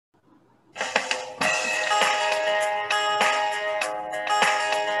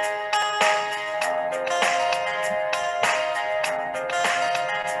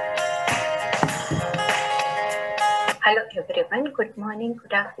Hello everyone, good morning,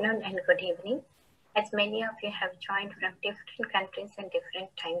 good afternoon and good evening. As many of you have joined from different countries and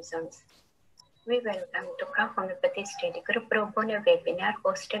different time zones. We welcome to KHA Homeopathy Study Group Pro Bono webinar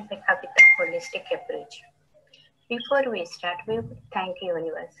hosted by Kavita Holistic Approach. Before we start, we would thank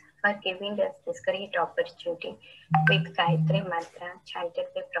Universe for giving us this great opportunity with Gayatri Mantra chanted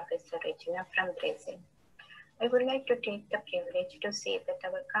by Professor Regina from Brazil. I would like to take the privilege to say that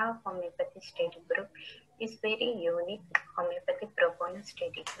our KHA Homeopathy Study Group is very unique homeopathy pro bono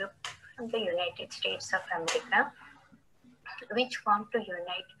study group from the United States of America, which formed to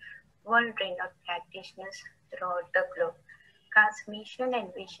unite world-renowned practitioners throughout the globe. KHA's mission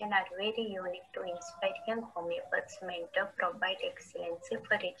and vision are very unique to inspire young homeopaths, mentor, provide excellency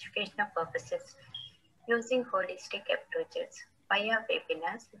for educational purposes using holistic approaches via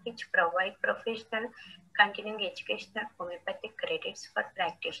webinars, which provide professional continuing educational homeopathic credits for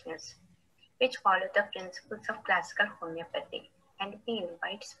practitioners, which follow the principles of classical homeopathy, and we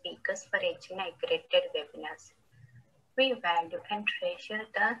invite speakers for accredited webinars. We value and treasure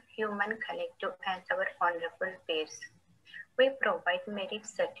the human collective as our honorable peers. We provide merit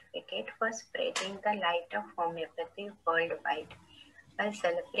certificate for spreading the light of homeopathy worldwide by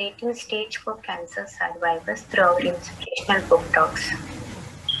celebrating stage 4 cancer survivors through our inspirational book talks.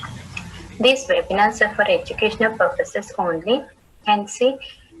 These webinars are for educational purposes only and see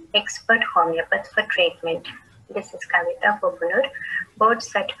expert homeopath for treatment. This is Kavita Hogunur, board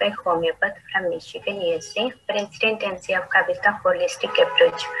certified homeopath from Michigan, USA, President and CEO of Kavita Holistic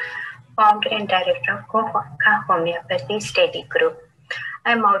Approach, founder and director of KHA Homeopathy Study Group.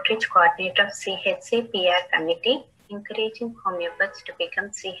 I am outreach coordinator of CHC PR committee, encouraging homeopaths to become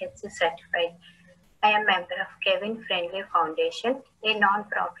CHC certified. I am member of Kevin Friendly Foundation, a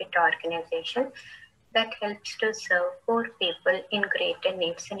non-profit organization that helps to serve poor people in greater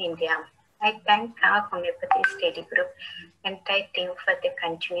needs in India. I thank our Homeopathy Study Group entire team for their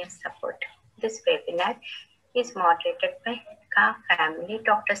continuous support. This webinar is moderated by KHA family,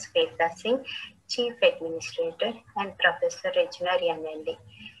 Dr. Sweta Singh, Chief Administrator, and Professor Regina Rianelli.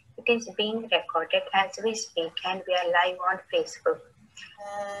 It is being recorded as we speak and we are live on Facebook.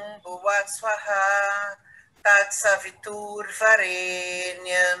 Bhuvat Swaha Tat Savitur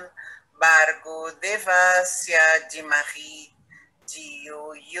Varenyam Bargo Devasya Jimahi Jiyo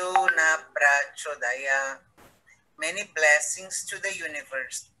Yona Prachodaya. Many blessings to the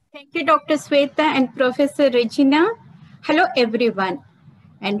universe. Thank you, Dr. Sweta and Professor Regina. Hello, everyone,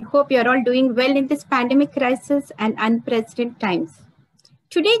 and hope you're all doing well in this pandemic crisis and unprecedented times.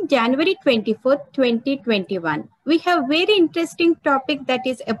 Today, January 24th, 2021, we have a very interesting topic that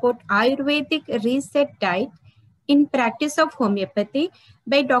is about Ayurvedic reset diet in practice of homeopathy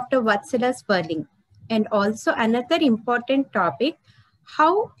by Dr. Vatsala Sperling. And also another important topic,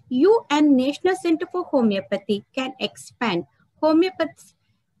 how you and National Center for Homeopathy can expand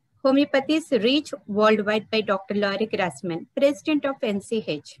homeopathy's reach worldwide by Dr. Lauri Grossman, President of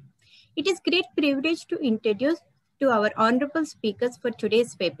NCH. It is great privilege to introduce to our honorable speakers for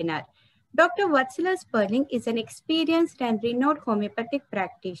today's webinar. Dr. Vatsala Sperling is an experienced and renowned homeopathic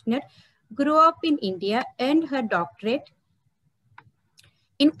practitioner, grew up in India, earned her doctorate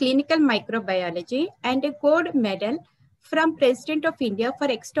in clinical microbiology and a gold medal from President of India for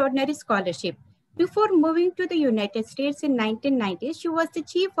extraordinary scholarship. Before moving to the United States in 1990, she was the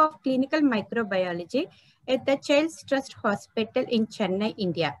chief of clinical microbiology at the Child's Trust Hospital in Chennai,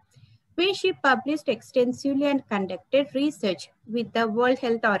 India, where she published extensively and conducted research with the World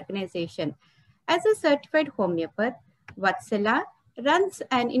Health Organization. As a certified homeopath, Vatsala runs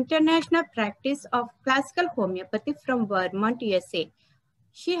an international practice of classical homeopathy from Vermont, USA.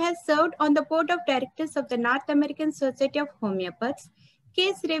 She has served on the board of directors of the North American Society of Homeopaths,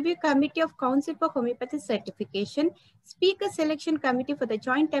 Case Review Committee of Council for Homeopathy Certification, Speaker Selection Committee for the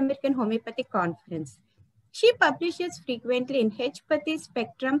Joint American Homeopathy Conference. She publishes frequently in Homeopathy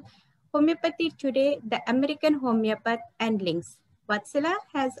Spectrum, Homeopathy Today, The American Homeopath, and Links. Vatsala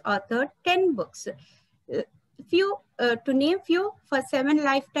has authored 10 books. To name few, For 7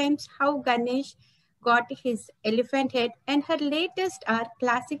 Lifetimes, How Ganesh Got His Elephant Head, and her latest are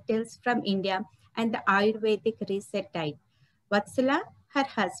Classic Tales from India and the Ayurvedic Reset Diet. Vatsala, her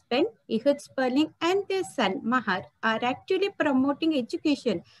husband, Ehud Sperling, and their son, Mahar, are actually promoting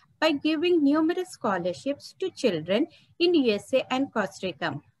education by giving numerous scholarships to children in USA and Costa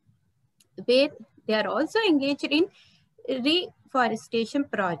Rica, where they are also engaged in reforestation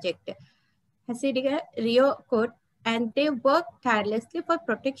project, Hasidiga Rio Code, and they work tirelessly for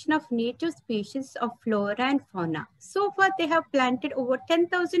protection of native species of flora and fauna. So far, they have planted over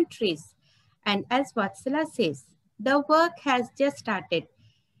 10,000 trees. And as Vatsala says, the work has just started.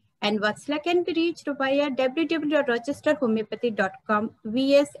 And Vatsala can be reached via www.rochesterhomeopathy.com,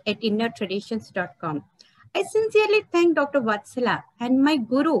 vs@innertraditions.com. I sincerely thank Dr. Vatsala and my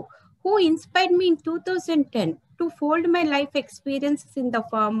guru, who inspired me in 2010 to fold my life experiences in the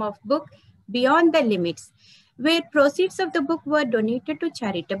form of book Beyond the Limits, where proceeds of the book were donated to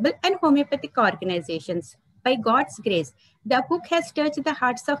charitable and homeopathic organizations. By God's grace, the book has touched the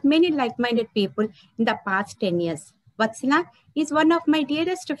hearts of many like-minded people in the past 10 years. Vatsala is one of my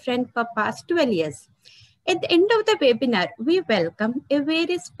dearest friends for past 12 years. At the end of the webinar, we welcome a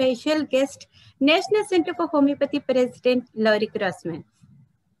very special guest, National Center for Homeopathy President Lauri Grossman.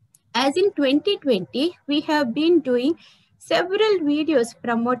 As in 2020, we have been doing several videos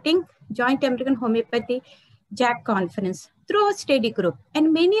promoting Joint American Homeopathy JAC conference through a study group,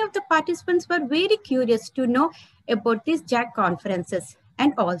 and many of the participants were very curious to know about these JAC conferences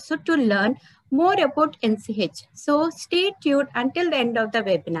and also to learn more about NCH. So stay tuned until the end of the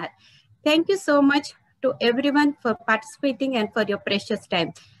webinar. Thank you so much to everyone for participating and for your precious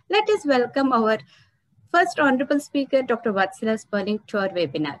time. Let us welcome our first honorable speaker, Dr. Vatsala Sperling, to our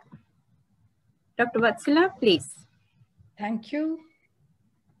webinar. Dr. Vatsala, please. Thank you.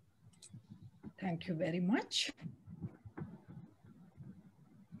 Thank you very much.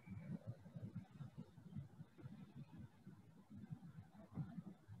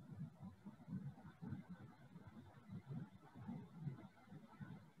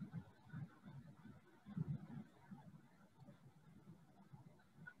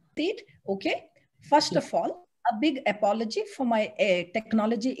 Okay, first of all, a big apology for my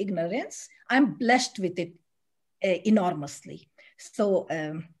technology ignorance. I'm blessed with it enormously. So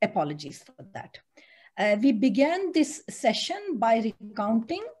apologies for that. We began this session by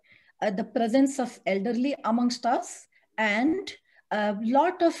recounting the presence of elderly amongst us and a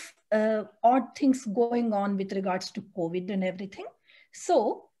lot of odd things going on with regards to COVID and everything.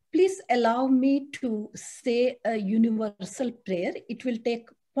 So please allow me to say a universal prayer. It will take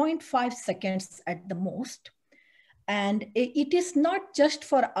 0.5 seconds at the most. And it is not just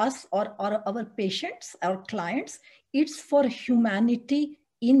for us or our patients, our clients, it's for humanity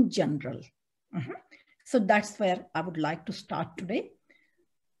in general. So that's where I would like to start today.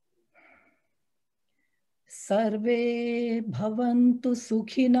 Sarve bhavantu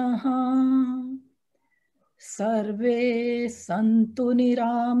sukhinaha, sarve santu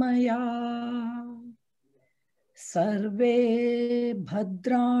niramaya, sarve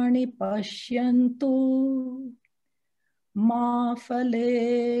bhadrani pashyantu, ma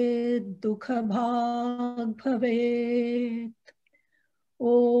phale dukha bhag bhavet.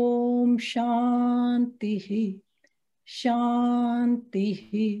 Om Shantihi,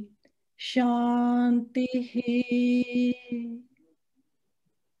 Shantihi, Shantihi.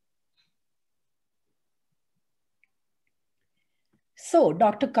 So,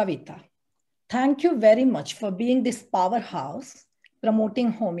 Dr. Kavita, thank you very much for being this powerhouse,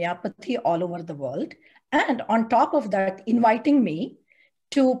 promoting homeopathy all over the world. And on top of that, inviting me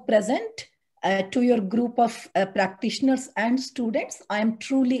to present to your group of practitioners and students. I am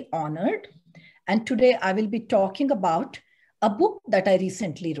truly honored. And today I will be talking about a book that I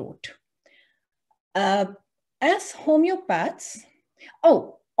recently wrote. As homeopaths,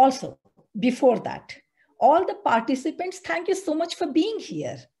 also before that, all the participants, thank you so much for being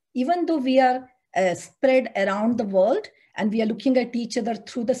here. Even though we are spread around the world and we are looking at each other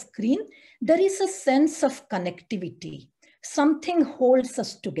through the screen, there is a sense of connectivity. Something holds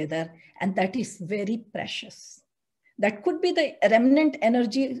us together, and that is very precious. That could be the remnant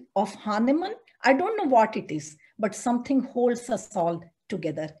energy of Hahnemann. I don't know what it is, but something holds us all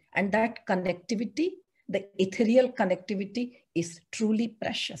together. And that connectivity, the ethereal connectivity, is truly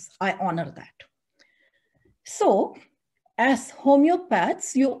precious. I honor that. So, as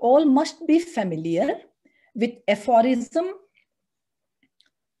homeopaths, you all must be familiar with aphorism.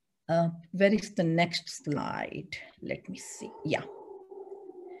 Where is the next slide? Let me see. Yeah.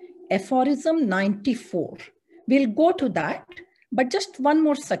 Aphorism 94. We'll go to that, but just one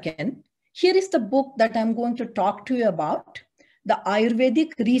more second. Here is the book that I'm going to talk to you about. The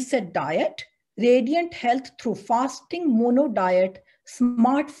Ayurvedic Reset Diet, Radiant Health Through Fasting, Mono Diet,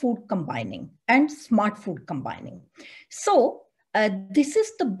 Smart Food Combining, and Smart Food Combining. So this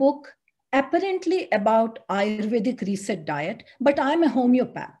is the book apparently about Ayurvedic Reset Diet, but I'm a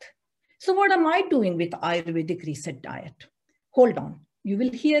homeopath. So what am I doing with Ayurvedic Reset Diet? Hold on, you will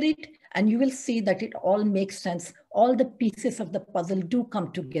hear it and you will see that it all makes sense. All the pieces of the puzzle do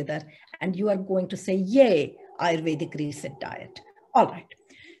come together and you are going to say, yay, Ayurvedic Reset Diet. All right,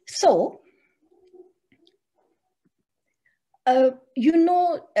 so,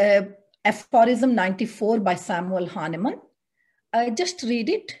 aphorism 94 by Samuel Hahnemann. Just read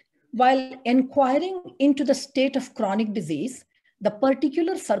it. While inquiring into the state of chronic disease, the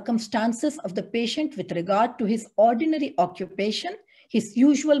particular circumstances of the patient with regard to his ordinary occupation, his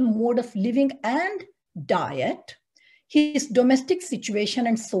usual mode of living and diet, his domestic situation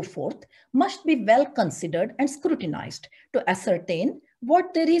and so forth, must be well considered and scrutinized to ascertain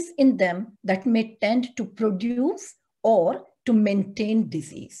what there is in them that may tend to produce or to maintain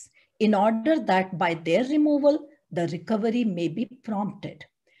disease, in order that by their removal, the recovery may be prompted.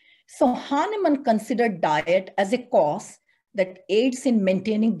 So Hahnemann considered diet as a cause that aids in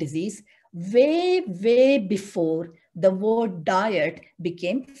maintaining disease way before the word diet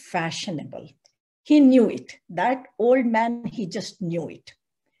became fashionable. He knew it. That old man, he just knew it.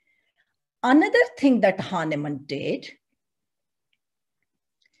 Another thing that Hahnemann did,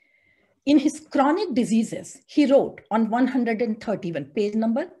 in his chronic diseases, he wrote on 131 page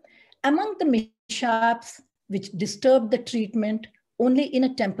number, among the mishaps which disturb the treatment only in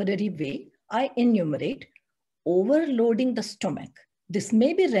a temporary way, I enumerate overloading the stomach. This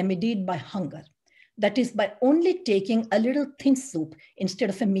may be remedied by hunger. That is, by only taking a little thin soup instead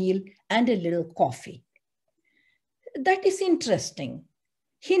of a meal and a little coffee. That is interesting.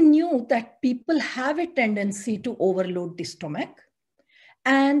 He knew that people have a tendency to overload the stomach,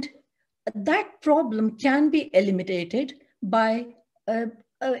 and that problem can be eliminated by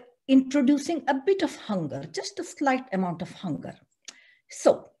introducing a bit of hunger, just a slight amount of hunger.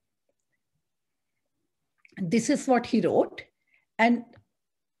 So this is what he wrote. And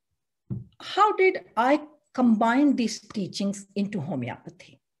how did I combine these teachings into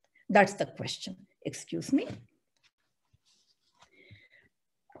homeopathy? That's the question. Excuse me.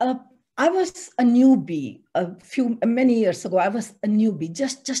 I was a newbie many years ago. I was a newbie,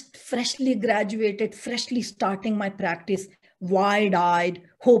 just freshly graduated, freshly starting my practice, wide-eyed,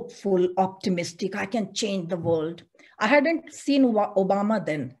 hopeful, optimistic. I can change the world. I hadn't seen Obama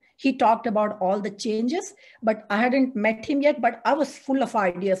then. He talked about all the changes, but I hadn't met him yet, but I was full of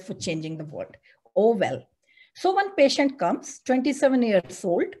ideas for changing the world. Oh, well. So one patient comes, 27 years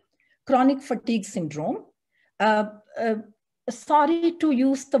old, chronic fatigue syndrome. Sorry to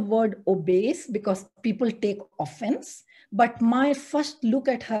use the word obese because people take offense, but my first look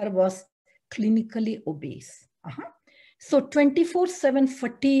at her was clinically obese. So 24/7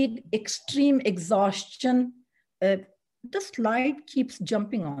 fatigue, extreme exhaustion. The slide keeps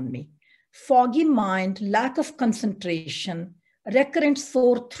jumping on me. Foggy mind, lack of concentration, recurrent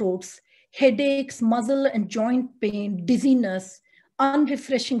sore throats, headaches, muscle and joint pain, dizziness,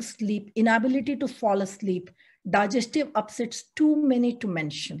 unrefreshing sleep, inability to fall asleep, digestive upsets, too many to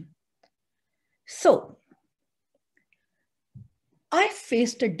mention. So I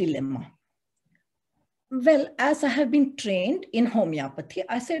faced a dilemma. Well, as I have been trained in homeopathy,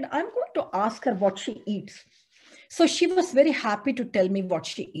 I said, I'm going to ask her what she eats. So she was very happy to tell me what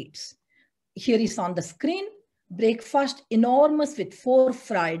she eats. Here is on the screen, breakfast enormous with 4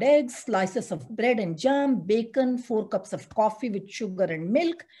 fried eggs, slices of bread and jam, bacon, 4 cups of coffee with sugar and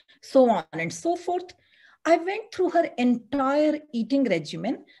milk, so on and so forth. I went through her entire eating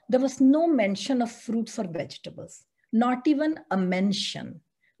regimen. There was no mention of fruits or vegetables, not even a mention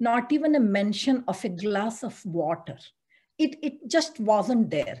of a glass of water. It just wasn't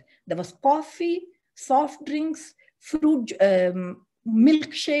there. There was coffee, soft drinks, fruit,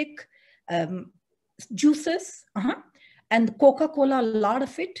 milkshake, juices, and Coca-Cola, a lot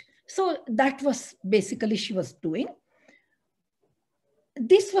of it. So that was basically she was doing.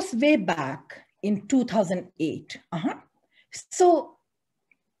 This was way back in 2008. So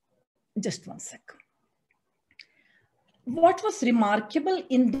just one sec. What was remarkable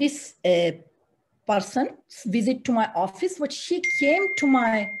in this person's visit to my office was she came to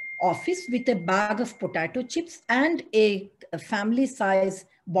my office with a bag of potato chips and a family size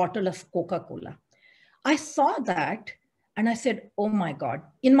bottle of Coca-Cola. I saw that and I said, oh my God.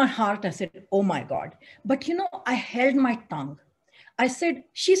 In my heart, I said, oh my God. But you know, I held my tongue. I said,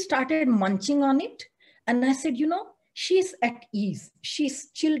 she started munching on it. And I said, you know, she's at ease.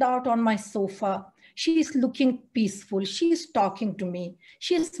 She's chilled out on my sofa. She's looking peaceful. She's talking to me.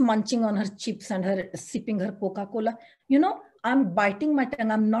 She's munching on her chips and her sipping her Coca-Cola. You know, I'm biting my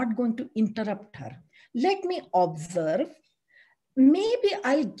tongue. I'm not going to interrupt her. Let me observe. Maybe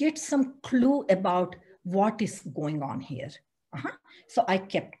I'll get some clue about what is going on here. So I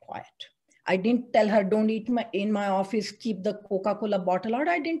kept quiet. I didn't tell her, don't eat in my office, keep the Coca-Cola bottle out.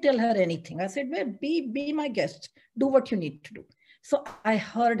 I didn't tell her anything. I said, well, be my guest. Do what you need to do. So I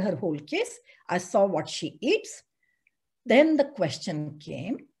heard her whole case. I saw what she eats. Then the question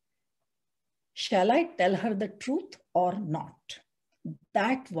came, shall I tell her the truth or not?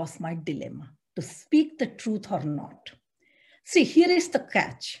 That was my dilemma, to speak the truth or not. See, here is the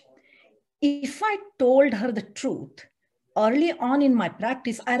catch. if I told her the truth early on in my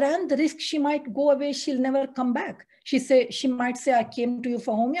practice, I ran the risk she might go away, she'll never come back. She might say, I came to you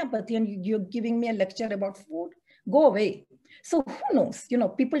for homeopathy and you're giving me a lecture about food. Go away. So who knows,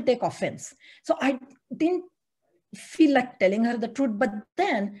 people take offense. So I didn't feel like telling her the truth, but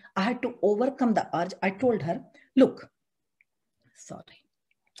then I had to overcome the urge. I told her, look, sorry.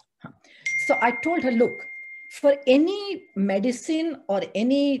 So I told her, look, for any medicine or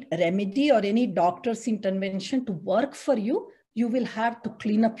any remedy or any doctor's intervention to work for you, you will have to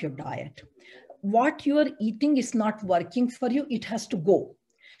clean up your diet. What you are eating is not working for you. It has to go.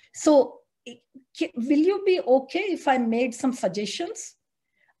 So will you be okay if I made some suggestions?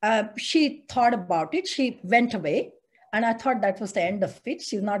 She thought about it. She went away. And I thought that was the end of it.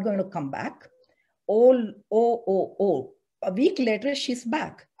 She's not going to come back. Oh. A week later, she's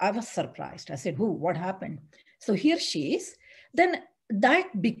back. I was surprised. I said, what happened? So here she is. Then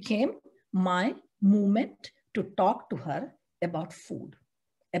that became my movement to talk to her about food,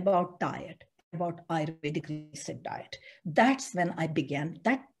 about diet, about Ayurvedic reset diet. That's when I began.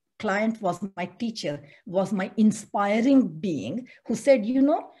 That client was my teacher, was my inspiring being who said,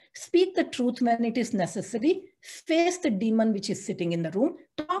 speak the truth when it is necessary, face the demon which is sitting in the room,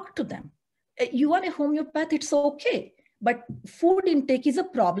 talk to them. You are a homeopath, it's okay. But food intake is a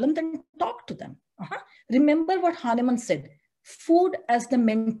problem, then talk to them. Remember what Hahnemann said, food as the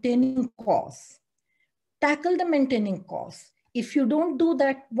maintaining cause. Tackle the maintaining cause. If you don't do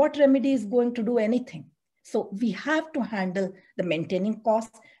that, what remedy is going to do anything? So we have to handle the maintaining cause.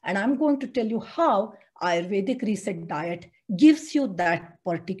 And I'm going to tell you how Ayurvedic reset diet gives you that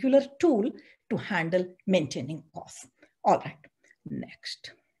particular tool to handle maintaining cause. All right,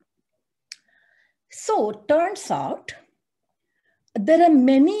 next. So turns out there are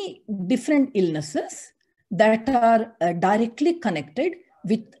many different illnesses that are directly connected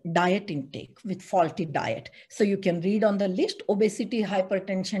with diet intake, with faulty diet. So you can read on the list, obesity,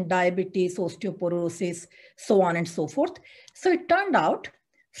 hypertension, diabetes, osteoporosis, so on and so forth. So it turned out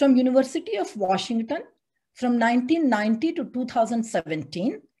from University of Washington, from 1990 to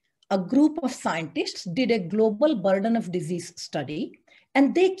 2017, a group of scientists did a global burden of disease study,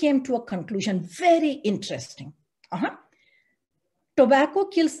 and they came to a conclusion, very interesting. Tobacco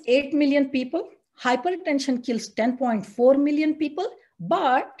kills 8 million people, hypertension kills 10.4 million people,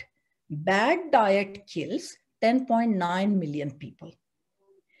 but bad diet kills 10.9 million people.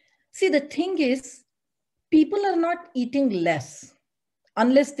 See, the thing is, people are not eating less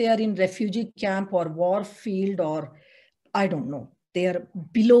unless they are in refugee camp or war field or I don't know, they are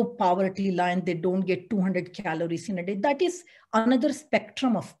below poverty line, they don't get 200 calories in a day. That is another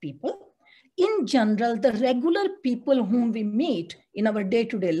spectrum of people. In general, the regular people whom we meet in our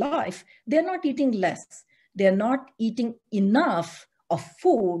day-to-day life, they're not eating less. They're not eating enough of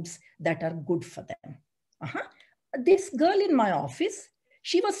foods that are good for them. This girl in my office,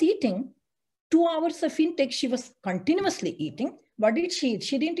 she was eating 2 hours of intake. She was continuously eating. What did she eat?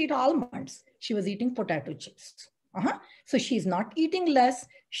 She didn't eat almonds. She was eating potato chips. So she's not eating less.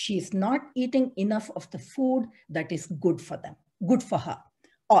 She's not eating enough of the food that is good for them, good for her.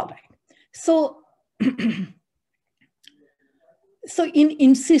 All right. So, so in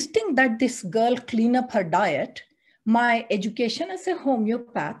insisting that this girl clean up her diet, my education as a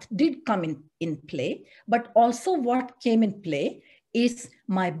homeopath did come in play, but also what came in play is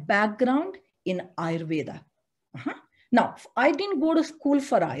my background in Ayurveda. Now, I didn't go to school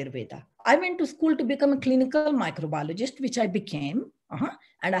for Ayurveda. I went to school to become a clinical microbiologist, which I became,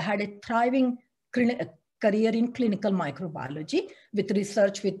 and I had a thriving career in clinical microbiology with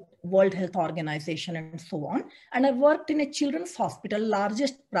research with World Health Organization and so on. And I worked in a children's hospital,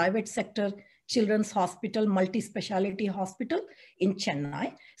 largest private sector children's hospital, multi-speciality hospital in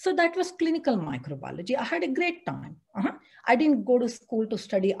Chennai. So that was clinical microbiology. I had a great time. I didn't go to school to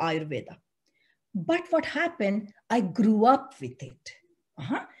study Ayurveda. But what happened, I grew up with it.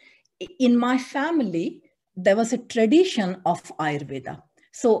 In my family, there was a tradition of Ayurveda.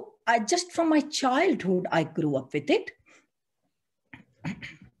 So just from my childhood, I grew up with it.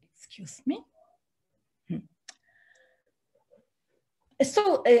 Excuse me.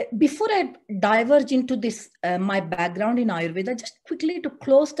 So before I diverge into this, my background in Ayurveda, just quickly to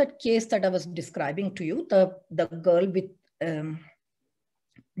close that case that I was describing to you, the girl with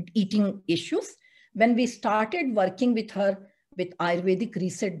eating issues. When we started working with her with Ayurvedic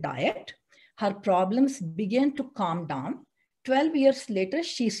reset diet, her problems began to calm down. 12 years later,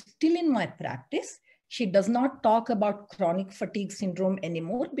 she's still in my practice. She does not talk about chronic fatigue syndrome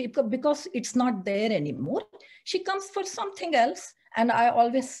anymore because it's not there anymore. She comes for something else, and I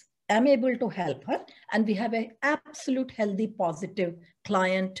always am able to help her. And we have an absolute healthy, positive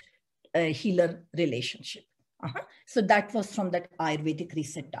client healer relationship. So that was from that Ayurvedic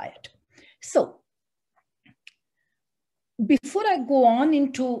reset diet. So before I go on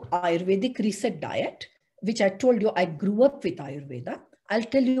into Ayurvedic reset diet, which I told you I grew up with Ayurveda, I'll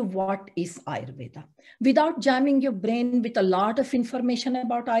tell you what is Ayurveda. Without jamming your brain with a lot of information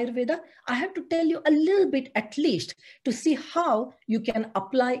about Ayurveda, I have to tell you a little bit at least to see how you can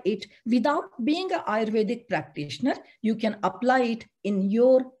apply it without being an Ayurvedic practitioner. You can apply it in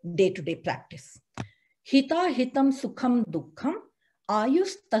your day-to-day practice. Hita hitam sukham dukkham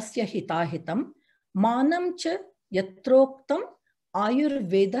ayus tasya hita hitam manam cha yatroktam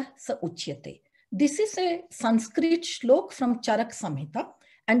ayurveda sa uchyate. This is a Sanskrit shlok from Charak Samhita,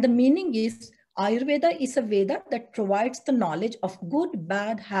 and the meaning is Ayurveda is a Veda that provides the knowledge of good,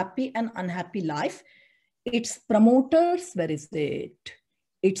 bad, happy, and unhappy life. Its promoters, where is it?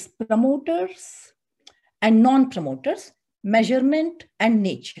 Its promoters and non-promoters, measurement and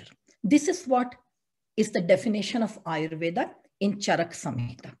nature. This is what is the definition of Ayurveda in Charak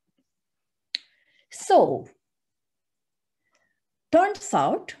Samhita. So, turns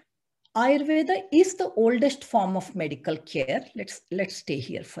out Ayurveda is the oldest form of medical care. Let's stay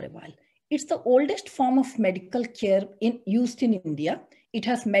here for a while. It's the oldest form of medical care used in India. It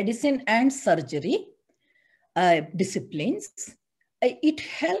has medicine and surgery disciplines. It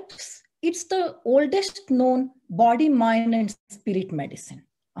helps. It's the oldest known body, mind, and spirit medicine.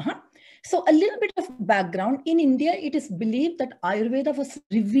 So a little bit of background. In India, it is believed that Ayurveda was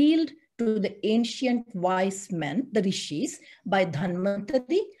revealed to the ancient wise men, the rishis, by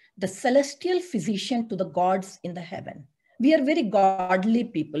Dhanvantari, the celestial physician to the gods in the heaven. We are very godly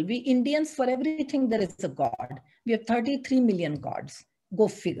people. We Indians, for everything there is a god. We have 33 million gods. Go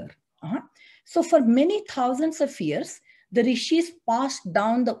figure. So for many thousands of years, the rishis passed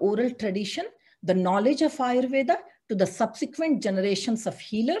down the oral tradition, the knowledge of Ayurveda to the subsequent generations of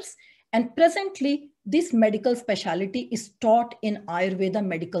healers. And presently, this medical specialty is taught in Ayurveda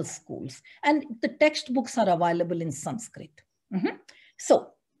medical schools. And the textbooks are available in Sanskrit.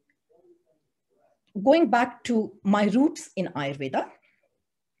 So, going back to my roots in Ayurveda,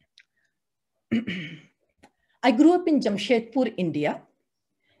 I grew up in Jamshedpur, India,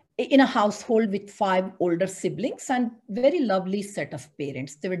 in a household with 5 older siblings and very lovely set of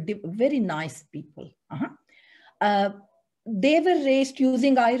parents. They were very nice people. They were raised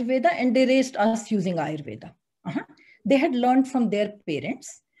using Ayurveda and they raised us using Ayurveda. They had learned from their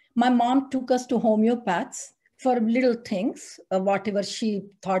parents. My mom took us to homeopaths for little things, whatever she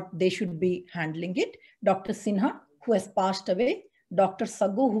thought they should be handling it. Dr. Sinha, who has passed away, Dr.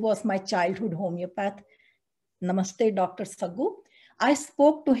 Sagu, who was my childhood homeopath. Namaste, Dr. Sagu. I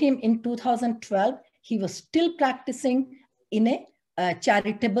spoke to him in 2012. He was still practicing in a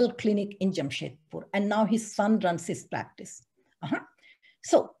charitable clinic in Jamshedpur, and now his son runs his practice.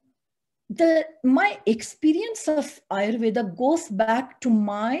 So my experience of Ayurveda goes back to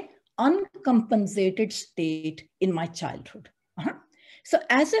my uncompensated state in my childhood. So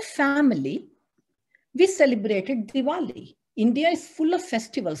as a family, we celebrated Diwali. India is full of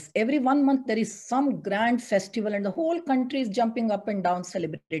festivals. Every 1 month, there is some grand festival and the whole country is jumping up and down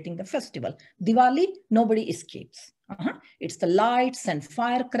celebrating the festival. Diwali, nobody escapes. It's the lights and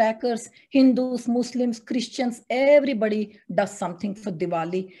firecrackers. Hindus, Muslims, Christians, everybody does something for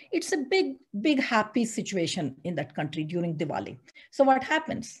Diwali. It's a big, big happy situation in that country during Diwali. So what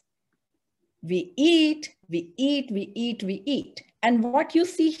happens? We eat, we eat, we eat, we eat. And what you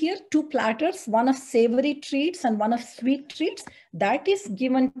see here, 2 platters, one of savory treats and one of sweet treats, that is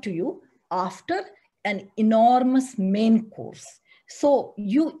given to you after an enormous main course. So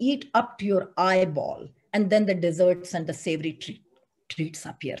you eat up to your eyeball, and then the desserts and the savory treats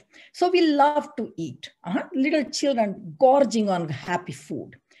appear. So we love to eat. Little children gorging on happy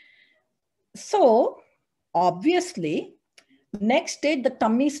food. So obviously, next day the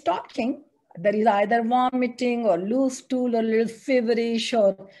tummy is talking. There is either vomiting or loose stool or a little feverish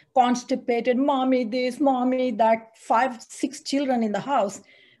or constipated, mommy this, mommy that. 5, 6 children in the house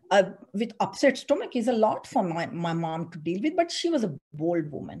with upset stomach is a lot for my mom to deal with, but she was a bold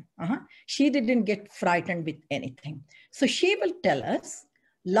woman. She didn't get frightened with anything. So she will tell us,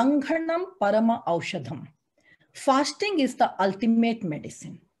 Langhanam Parama Aushadham. Fasting is the ultimate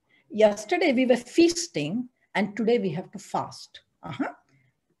medicine. Yesterday we were feasting and today we have to fast.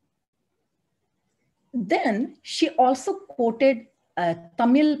 Then she also quoted a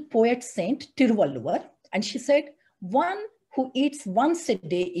Tamil poet saint Tiruvalluvar, and she said, one who eats once a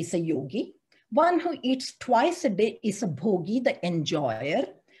day is a yogi, one who eats twice a day is a bhogi, the enjoyer,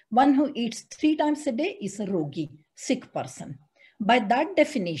 one who eats 3 times a day is a rogi, sick person. By that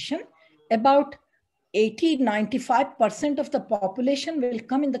definition, about 95% of the population will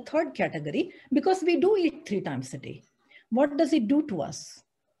come in the third category because we do eat 3 times a day. What does it do to us?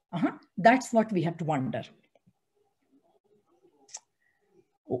 That's what we have to wonder.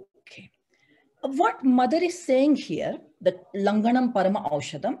 Okay. What mother is saying here, the Langanam Parama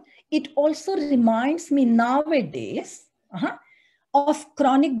Aushadam, it also reminds me nowadays of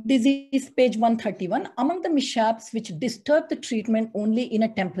chronic disease, page 131. Among the mishaps which disturb the treatment only in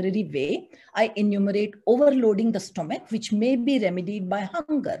a temporary way, I enumerate overloading the stomach, which may be remedied by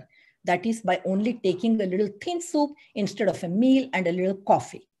hunger. That is by only taking a little thin soup instead of a meal and a little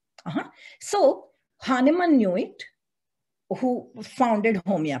coffee. So Hahnemann knew it, who founded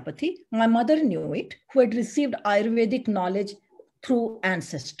homeopathy. My mother knew it, who had received Ayurvedic knowledge through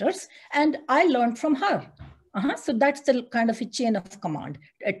ancestors, and I learned from her. So that's the kind of a chain of command,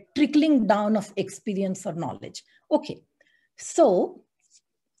 a trickling down of experience or knowledge. Okay, so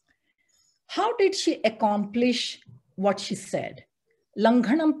how did she accomplish what she said?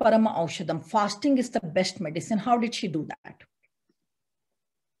 Langhanam Parama Aushadam, fasting is the best medicine. How did she do that?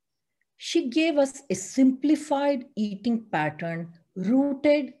 She gave us a simplified eating pattern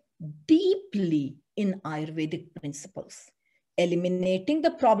rooted deeply in Ayurvedic principles, eliminating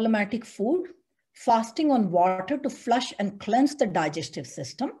the problematic food, fasting on water to flush and cleanse the digestive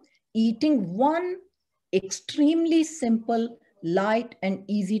system, eating one extremely simple, light and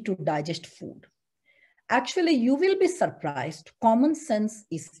easy to digest food. Actually, you will be surprised. Common sense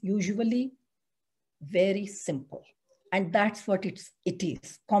is usually very simple. And that's what it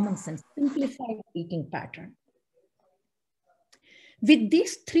is, common sense, simplified eating pattern. With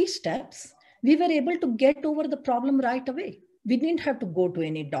these 3 steps, we were able to get over the problem right away. We didn't have to go to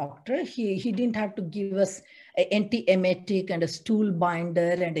any doctor. He didn't have to give us an antiemetic and a stool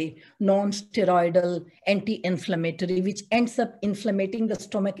binder and a non-steroidal anti-inflammatory, which ends up inflamming the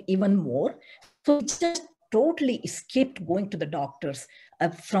stomach even more. So it just totally escaped going to the doctors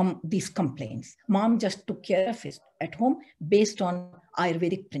from these complaints. Mom just took care of it at home based on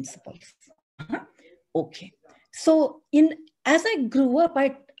Ayurvedic principles. Okay. So as I grew up,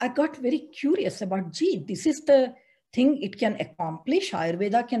 I got very curious about, gee, this is the thing it can accomplish.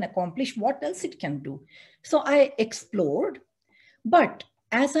 Ayurveda can accomplish. What else it can do? So I explored. But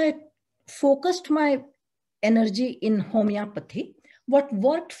as I focused my energy in homeopathy, what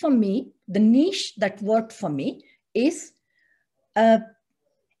worked for me, the niche that worked for me is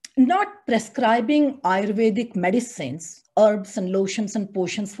not prescribing Ayurvedic medicines, herbs and lotions and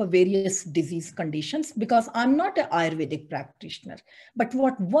potions for various disease conditions, because I'm not an Ayurvedic practitioner. But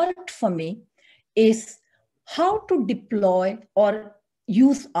what worked for me is how to deploy or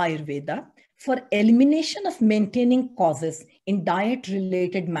use Ayurveda for elimination of maintaining causes in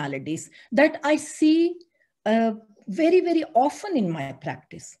diet-related maladies that I see very, very often in my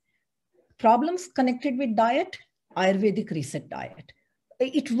practice. Problems connected with diet, Ayurvedic reset diet.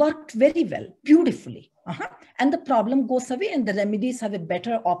 It worked very well, beautifully. And the problem goes away and the remedies have a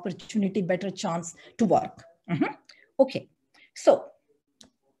better opportunity, better chance to work. Okay, so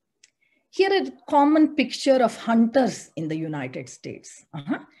here is a common picture of hunters in the United States.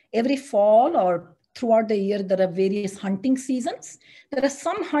 Every fall or throughout the year, there are various hunting seasons. There are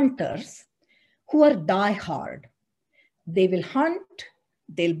some hunters who are die-hard. They will hunt,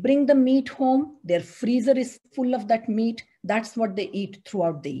 they'll bring the meat home, their freezer is full of that meat. That's what they eat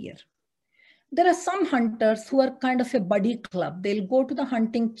throughout the year. There are some hunters who are kind of a buddy club. They'll go to the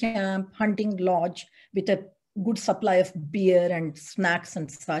hunting camp, hunting lodge with a good supply of beer and snacks and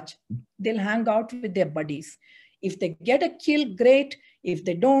such. They'll hang out with their buddies. If they get a kill, great. If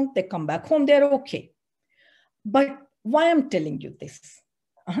they don't, they come back home, they're okay. But why I'm telling you this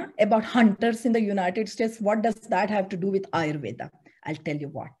about hunters in the United States, what does that have to do with Ayurveda? I'll tell you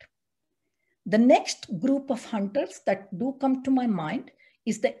what. The next group of hunters that do come to my mind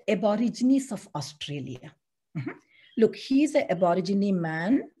is the Aborigines of Australia. Look, he's an Aborigine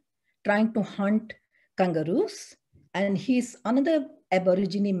man trying to hunt kangaroos, and he's another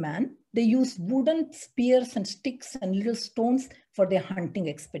Aborigine man. They use wooden spears and sticks and little stones for their hunting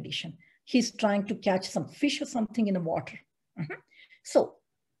expedition. He's trying to catch some fish or something in the water. So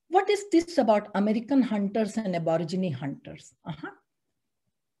what is this about American hunters and Aborigine hunters?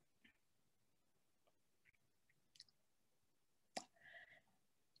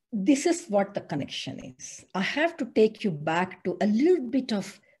 This is what the connection is. I have to take you back to a little bit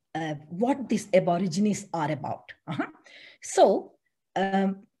of what these Aborigines are about. So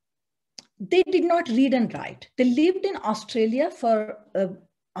they did not read and write. They lived in Australia for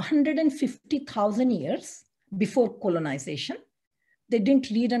 150,000 years before colonization. They didn't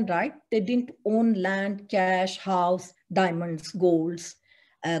read and write. They didn't own land, cash, house, diamonds, gold,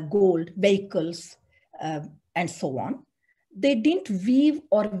 vehicles. and so on. They didn't weave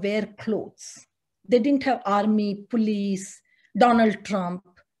or wear clothes. They didn't have army, police, Donald Trump,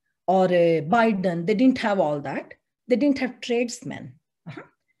 or Biden. They didn't have all that. They didn't have tradesmen.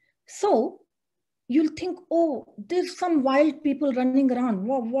 So you'll think, oh, there's some wild people running around.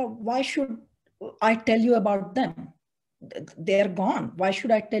 Why should I tell you about them? They're gone. Why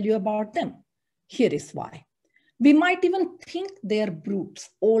should I tell you about them? Here is why. We might even think they're brutes,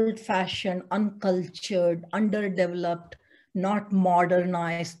 old-fashioned, uncultured, underdeveloped, not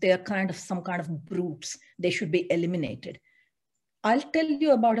modernized. They're kind of some kind of brutes. They should be eliminated. I'll tell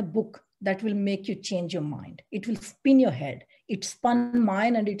you about a book that will make you change your mind. It will spin your head. It spun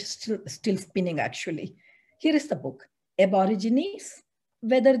mine and it's still spinning actually. Here is the book. Aborigines,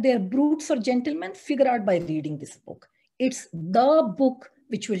 whether they're brutes or gentlemen, figure out by reading this book. It's the book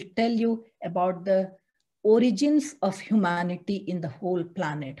which will tell you about the origins of humanity in the whole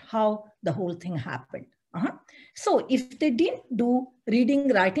planet, how the whole thing happened. So if they didn't do reading,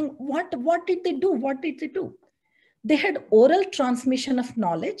 writing, what did they do? What did they do? They had oral transmission of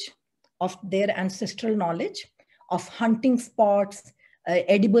knowledge, of their ancestral knowledge, of hunting spots,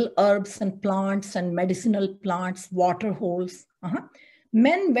 edible herbs and plants and medicinal plants, water holes.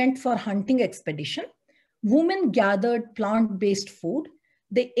 Men went for hunting expedition. Women gathered plant-based food.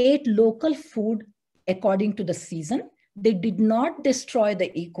 They ate local food according to the season. They did not destroy the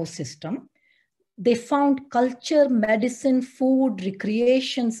ecosystem. They found culture, medicine, food,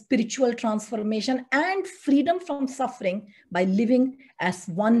 recreation, spiritual transformation, and freedom from suffering by living as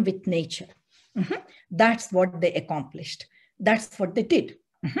one with nature. That's what they accomplished. That's what they did.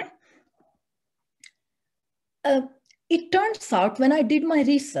 It turns out when I did my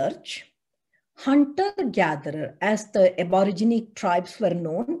research, hunter-gatherer, as the Aborigine tribes were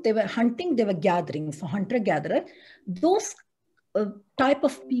known, they were hunting, they were gathering. So hunter-gatherer, those type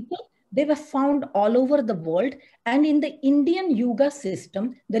of people, they were found all over the world. And in the Indian Yuga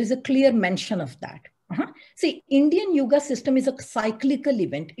system, there is a clear mention of that. See, Indian Yuga system is a cyclical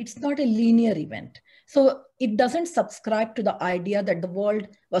event. It's not a linear event. So it doesn't subscribe to the idea that the world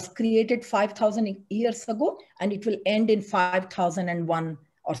was created 5,000 years ago and it will end in 5,001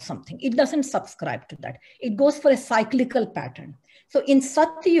 or something. It doesn't subscribe to that. It goes for a cyclical pattern. So in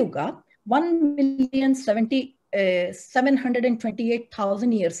Satyuga,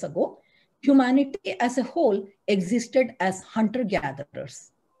 1,728,000 years ago, humanity as a whole existed as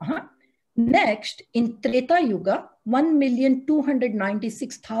hunter-gatherers. Next, in Treta Yuga,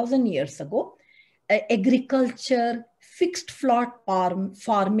 1,296,000 years ago, agriculture, fixed plot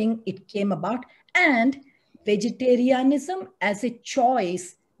farming, it came about, and vegetarianism as a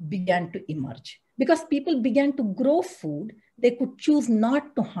choice began to emerge. Because people began to grow food, they could choose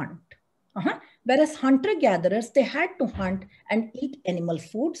not to hunt. Whereas hunter-gatherers, they had to hunt and eat animal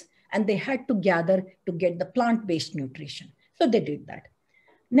foods, and they had to gather to get the plant-based nutrition. So they did that.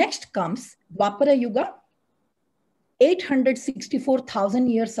 Next comes Dwapara Yuga, 864,000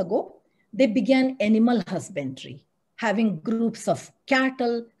 years ago, they began animal husbandry, having groups of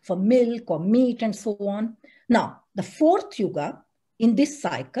cattle for milk or meat and so on. Now, the fourth Yuga in this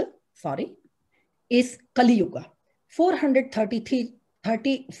cycle, is Kali Yuga,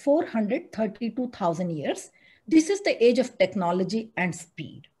 432,000 years. This is the age of technology and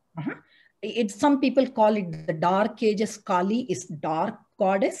speed. Some people call it the dark ages. Kali is dark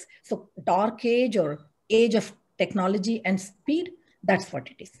goddess. So dark age or age of technology and speed, that's what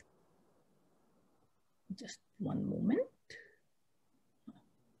it is. Just one moment.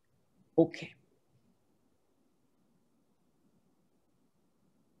 Okay.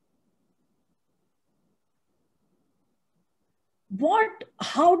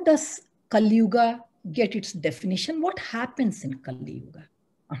 How does Kali Yuga get its definition? What happens in Kali Yuga?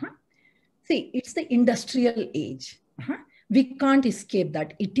 See, it's the industrial age. We can't escape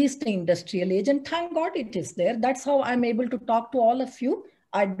that. It is the industrial age, and thank God it is there. That's how I'm able to talk to all of you.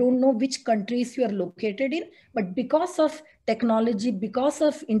 I don't know which countries you are located in, but because of technology, because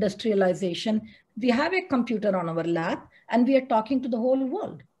of industrialization, we have a computer on our lap and we are talking to the whole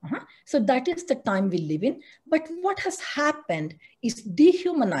world. So that is the time we live in. But what has happened is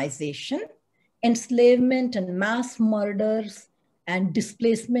dehumanization, enslavement and mass murders and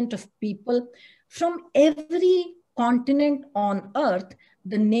displacement of people from every continent on earth.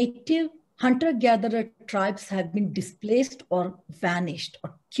 The native hunter-gatherer tribes have been displaced or vanished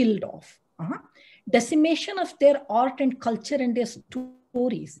or killed off. Decimation of their art and culture and their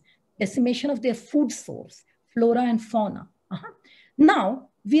stories, decimation of their food source, flora and fauna. Now,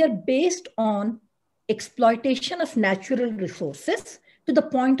 we are based on exploitation of natural resources to the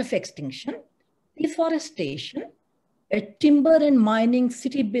point of extinction, deforestation, timber and mining,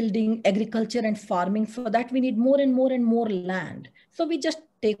 city building, agriculture and farming. For that, we need more and more and more land. So we just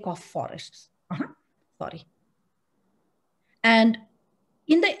take off forests. Sorry. And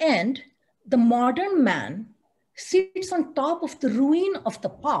in the end, the modern man sits on top of the ruin of the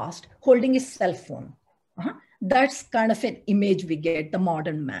past holding his cell phone. That's kind of an image we get, the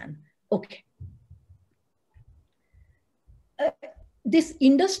modern man. Okay. This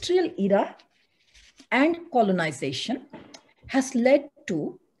industrial era and colonization has led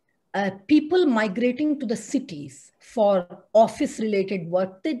to people migrating to the cities for office-related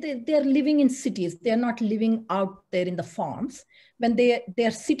work. They are living in cities. They are not living out there in the farms. When they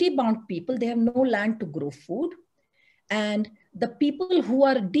are city-bound people, they have no land to grow food. And the people who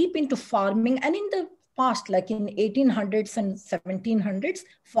are deep into farming, and in the past, like in 1800s and 1700s,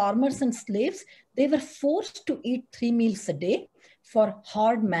 farmers and slaves, they were forced to eat 3 meals a day for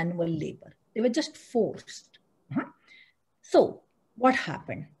hard manual labor. They were just forced. So what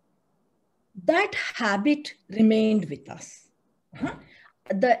happened? That habit remained with us.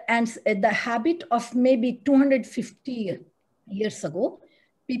 The habit of maybe 250 years ago,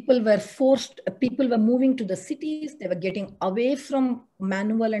 people were moving to the cities, they were getting away from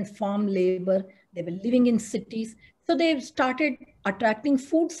manual and farm labor, they were living in cities. So they started attracting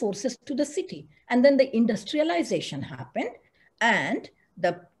food sources to the city. And then the industrialization happened. And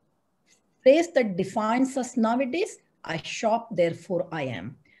the phrase that defines us nowadays, I shop, therefore I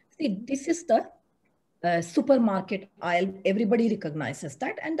am. See, this is the supermarket aisle. Everybody recognizes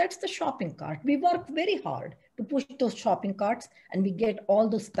that. And that's the shopping cart. We work very hard to push those shopping carts and we get all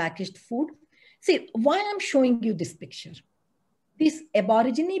those packaged food. See, why I'm showing you this picture. These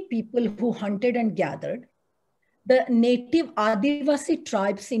Aborigine people who hunted and gathered, the native Adivasi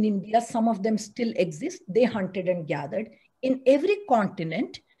tribes in India, some of them still exist. They hunted and gathered. In every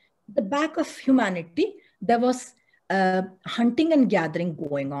continent, the back of humanity, there was hunting and gathering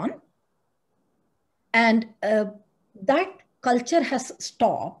going on. And that culture has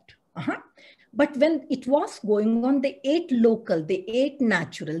stopped. But when it was going on, they ate local, they ate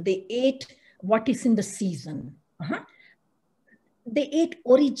natural, they ate what is in the season. They ate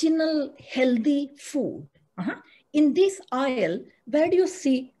original, healthy food. In this aisle, where do you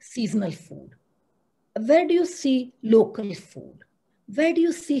see seasonal food? Where do you see local food? Where do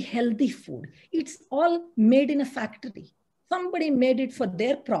you see healthy food? It's all made in a factory. Somebody made it for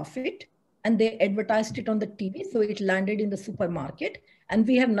their profit and they advertised it on the TV. So it landed in the supermarket and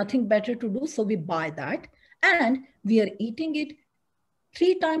we have nothing better to do. So we buy that and we are eating it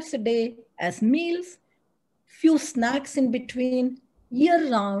 3 times a day as meals, few snacks in between, year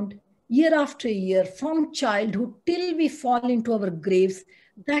round, year after year, from childhood till we fall into our graves.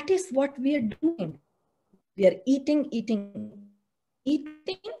 That is what we are doing. We are eating,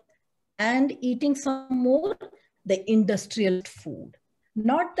 and eating some more, the industrial food.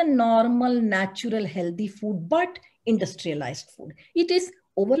 Not the normal, natural, healthy food, but industrialized food. It is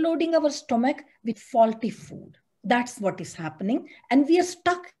overloading our stomach with faulty food. That's what is happening. And we are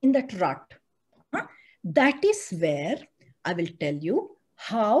stuck in that rut. That is where I will tell you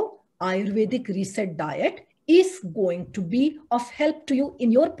how Ayurvedic reset diet is going to be of help to you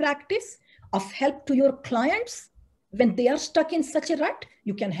in your practice, of help to your clients. When they are stuck in such a rut,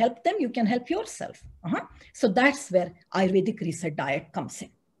 you can help them, you can help yourself. So that's where Ayurvedic reset diet comes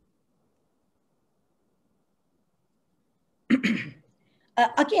in.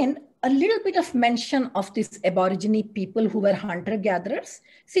 Again, a little bit of mention of these Aborigine people who were hunter-gatherers.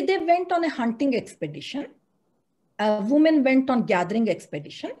 See, they went on a hunting expedition. Women went on gathering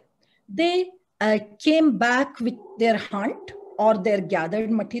expedition. They came back with their hunt or their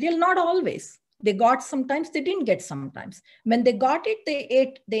gathered material, not always. They got sometimes, they didn't get sometimes. When they got it, they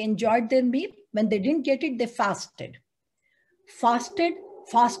ate, they enjoyed their meal. When they didn't get it, they fasted.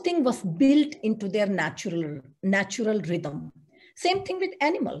 Fasting was built into their natural rhythm. Same thing with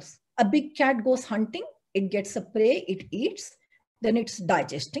animals. A big cat goes hunting, it gets a prey, it eats, then it's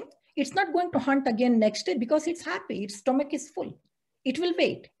digesting. It's not going to hunt again next day because it's happy, its stomach is full. It will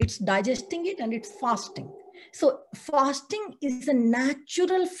wait, it's digesting it and it's fasting. So fasting is a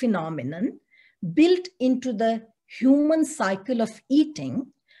natural phenomenon built into the human cycle of eating,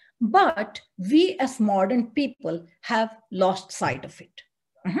 but we as modern people have lost sight of it.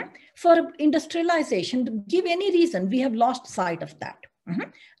 For industrialization, give any reason, we have lost sight of that.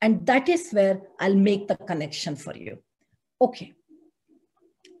 And that is where I'll make the connection for you. Okay.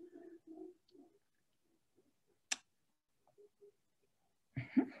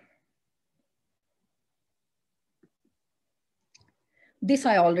 This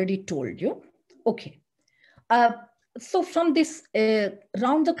I already told you. Okay. So from this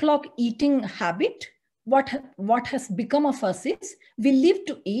round the clock eating habit, what has become of us is we live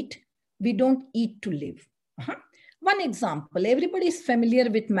to eat, we don't eat to live. One example, everybody is familiar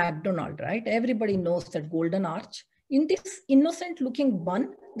with McDonald's, right? Everybody knows that golden arch. In this innocent looking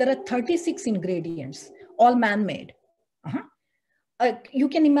bun, there are 36 ingredients, all man-made. You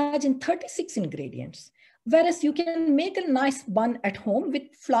can imagine 36 ingredients. Whereas you can make a nice bun at home with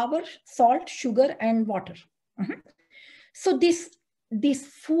flour, salt, sugar, and water. So this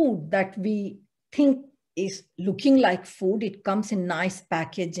food that we think is looking like food, it comes in nice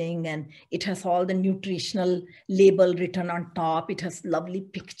packaging and it has all the nutritional label written on top. It has lovely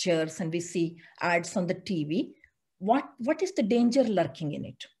pictures and we see ads on the TV. What is the danger lurking in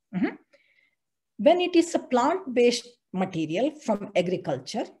it? When it is a plant-based material from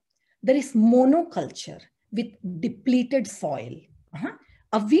agriculture, there is monoculture with depleted soil.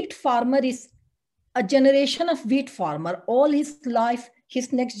 A wheat farmer is a generation of wheat farmer, all his life,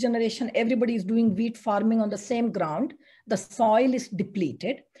 his next generation, everybody is doing wheat farming on the same ground. The soil is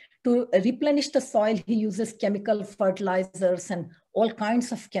depleted. To replenish the soil, he uses chemical fertilizers and all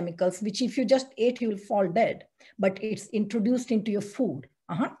kinds of chemicals, which if you just ate, you will fall dead, but it's introduced into your food.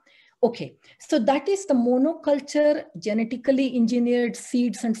 Okay, so that is the monoculture, genetically engineered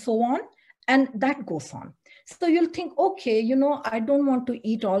seeds and so on, and that goes on. So you'll think, okay, I don't want to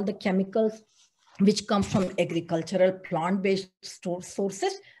eat all the chemicals which come from agricultural plant-based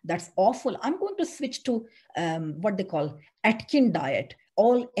sources. That's awful. I'm going to switch to what they call Atkins diet,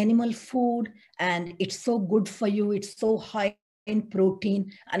 all animal food, and it's so good for you. It's so high in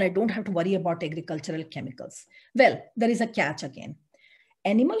protein, and I don't have to worry about agricultural chemicals. Well, there is a catch again.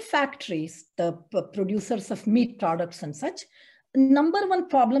 Animal factories, the producers of meat products and such, number one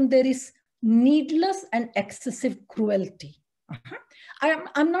problem there is needless and excessive cruelty.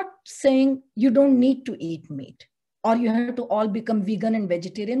 I'm not saying you don't need to eat meat or you have to all become vegan and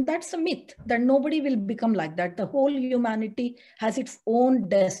vegetarian. That's a myth, that nobody will become like that. The whole humanity has its own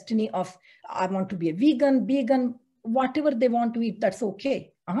destiny of, I want to be a vegan, whatever they want to eat, that's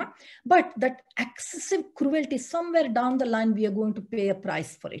okay. But that excessive cruelty, somewhere down the line, we are going to pay a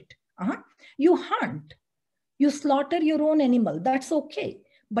price for it. You hunt, you slaughter your own animal, that's okay.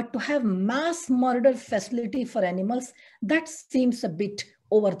 But to have mass murder facility for animals, that seems a bit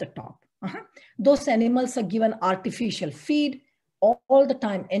over the top. Those animals are given artificial feed all the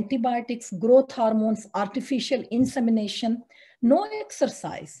time, antibiotics, growth hormones, artificial insemination, no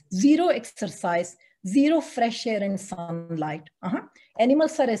exercise, zero fresh air and sunlight.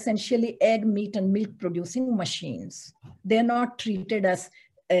 Animals are essentially egg, meat, and milk producing machines. They're not treated as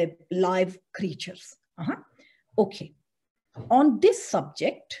live creatures. Okay. On this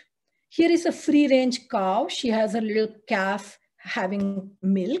subject, here is a free-range cow. She has a little calf having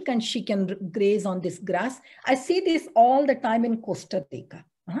milk and she can graze on this grass. I see this all the time in Costa Rica.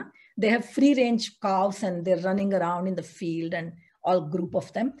 They have free-range cows and they're running around in the field and all group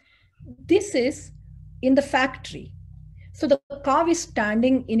of them. This is in the factory. So the cow is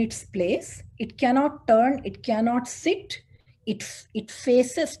standing in its place. It cannot turn, it cannot sit. It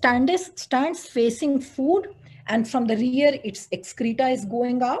stands facing food, and from the rear, its excreta is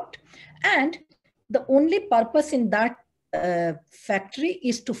going out. And the only purpose in that factory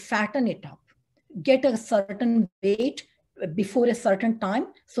is to fatten it up, get a certain weight before a certain time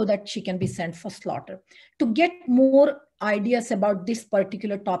so that she can be sent for slaughter. To get more ideas about this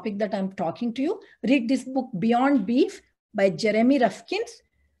particular topic that I'm talking to you, read this book, Beyond Beef by Jeremy Rifkin's.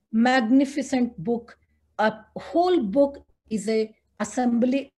 Magnificent book. A whole book is a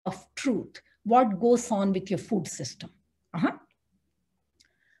assembly of truth. What goes on with your food system.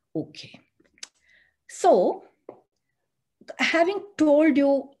 Okay. So, having told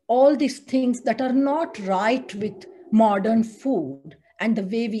you all these things that are not right with modern food and the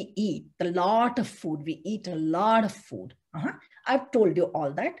way we eat, the lot of food, we eat a lot of food. I've told you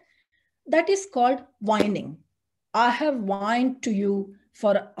all that. That is called whining. I have whined to you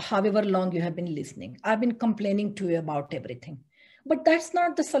for however long you have been listening. I've been complaining to you about everything. But that's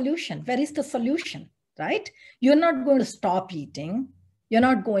not the solution. Where is the solution, right? You're not going to stop eating. You're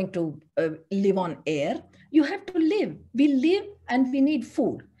not going to live on air. You have to live. We live and we need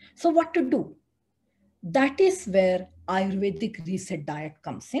food. So what to do? That is where Ayurvedic reset diet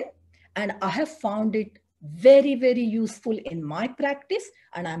comes in. And I have found it very, very useful in my practice.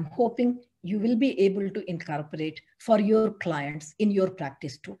 And I'm hoping you will be able to incorporate for your clients in your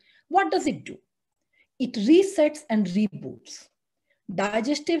practice too. What does it do? It resets and reboots.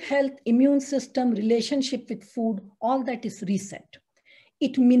 Digestive health, immune system, relationship with food, all that is reset.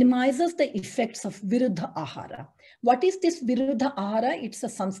 It minimizes the effects of Viruddha Ahara. What is this Viruddha Ahara? It's a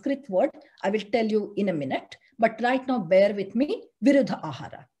Sanskrit word. I will tell you in a minute, but right now bear with me, Viruddha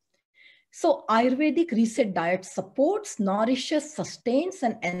Ahara. So Ayurvedic reset diet supports, nourishes, sustains,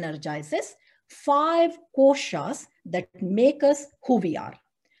 and energizes 5 koshas that make us who we are.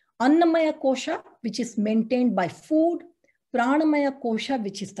 Annamaya kosha, which is maintained by food. Pranamaya kosha,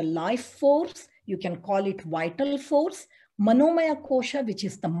 which is the life force. You can call it vital force. Manomaya kosha, which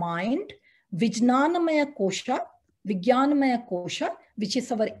is the mind. Vijnanamaya kosha, Vijnanamaya kosha, which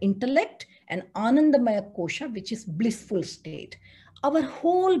is our intellect. And Anandamaya kosha, which is blissful state. Our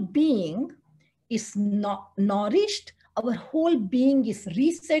whole being is nourished. Our whole being is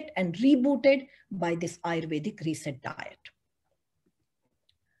reset and rebooted by this Ayurvedic reset diet.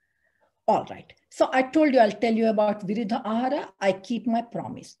 All right. So I told you, I'll tell you about Viruddha Ahara. I keep my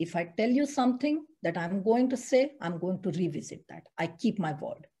promise. If I tell you something that I'm going to say, I'm going to revisit that. I keep my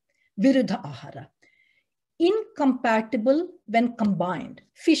word. Viruddha Ahara. Incompatible when combined.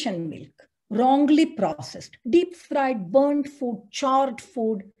 Fish and milk. Wrongly processed. Deep fried, burnt food, charred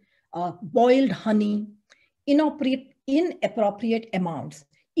food, boiled honey. Inappropriate amounts.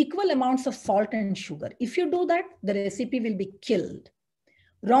 Equal amounts of salt and sugar. If you do that, the recipe will be killed.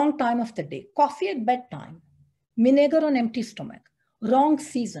 Wrong time of the day, coffee at bedtime, vinegar on empty stomach, wrong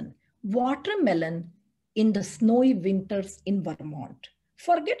season, watermelon in the snowy winters in Vermont.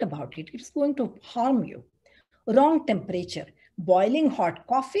 Forget about it, it's going to harm you. Wrong temperature, boiling hot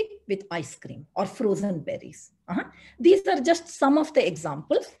coffee with ice cream or frozen berries. These are just some of the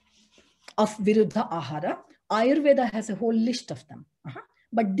examples of Viruddha Ahara. Ayurveda has a whole list of them,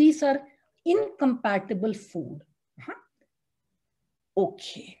 but these are incompatible food.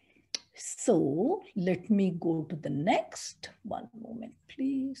 Okay, so let me go to the next. One moment,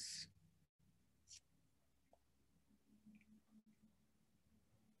 please.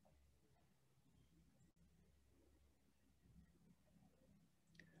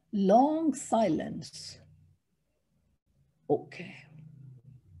 Long silence. Okay.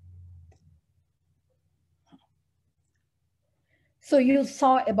 So you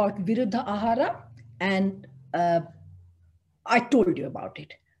saw about Viruddha Ahara, and I told you about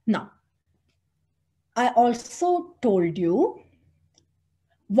it. Now, I also told you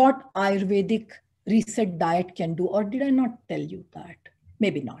what Ayurvedic reset diet can do, or did I not tell you that?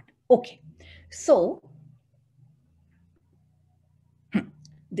 Maybe not. Okay. So,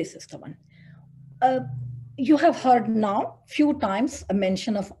 this is the one. You have heard now few times a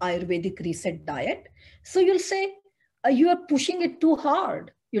mention of Ayurvedic reset diet. So you'll say, you are pushing it too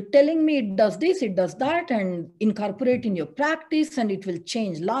hard. You're telling me it does this, it does that, and incorporate in your practice, and it will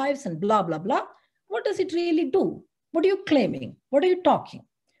change lives and blah, blah, blah. What does it really do? What are you claiming? What are you talking?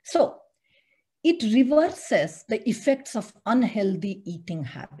 So it reverses the effects of unhealthy eating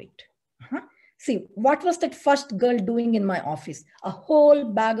habit. See, what was that first girl doing in my office? A whole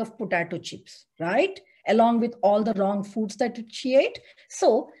bag of potato chips, right? Along with all the wrong foods that she ate.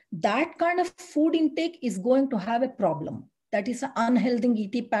 So that kind of food intake is going to have a problem. That is an unhealthy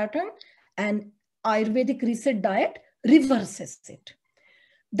eating pattern, and Ayurvedic reset diet reverses it.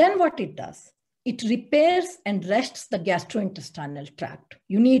 Then what it does? It repairs and rests the gastrointestinal tract.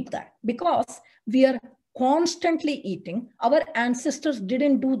 You need that because we are constantly eating. Our ancestors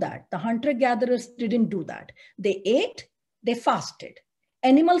didn't do that. The hunter-gatherers didn't do that. They ate, they fasted.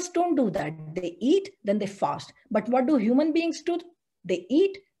 Animals don't do that. They eat, then they fast. But what do human beings do? They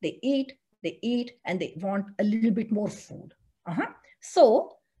eat, they eat, they eat, and they want a little bit more food.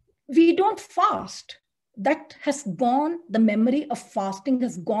 So we don't fast. That has gone, the memory of fasting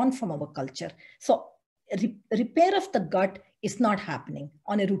has gone from our culture. So repair of the gut is not happening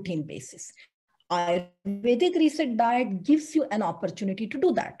on a routine basis. Ayurvedic reset diet gives you an opportunity to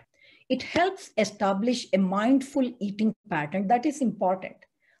do that. It helps establish a mindful eating pattern that is important.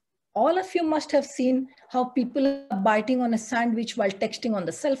 All of you must have seen how people are biting on a sandwich while texting on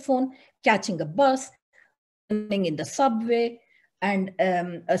the cell phone, catching a bus, running in the subway, and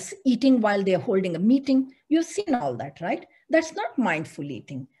eating while they're holding a meeting. You've seen all that, right? That's not mindful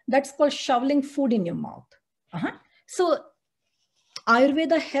eating. That's called shoveling food in your mouth. So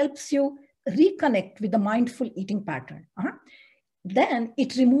Ayurveda helps you reconnect with the mindful eating pattern. Then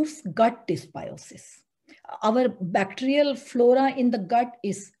it removes gut dysbiosis. Our bacterial flora in the gut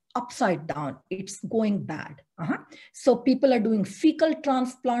is upside down. It's going bad. So people are doing fecal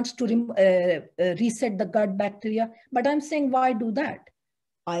transplants to reset the gut bacteria. But I'm saying, why do that?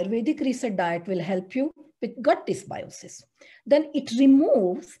 Ayurvedic reset diet will help you with gut dysbiosis. Then it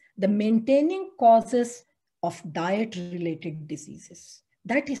removes the maintaining causes of diet-related diseases.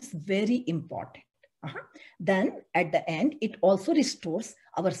 That is very important. Then at the end, it also restores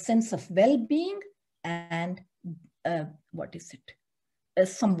our sense of well-being and what is it?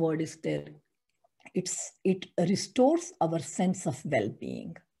 Some word is there. It restores our sense of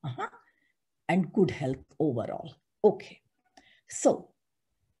well-being. and good health overall. Okay, so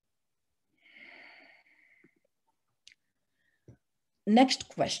next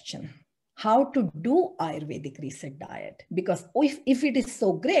question, how to do Ayurvedic reset diet? Because if it is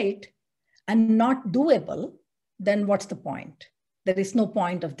so great and not doable, then what's the point? There is no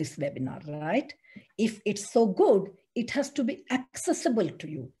point of this webinar, right? If it's so good, it has to be accessible to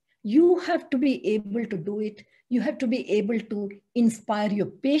you. You have to be able to do it. You have to be able to inspire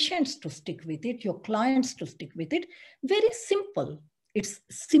your patients to stick with it, your clients to stick with it. Very simple. It's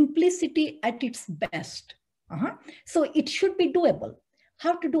simplicity at its best. So it should be doable.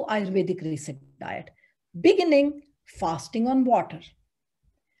 How to do Ayurvedic reset diet? Beginning, fasting on water.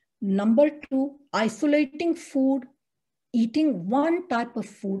 Number 2, isolating food, eating one type of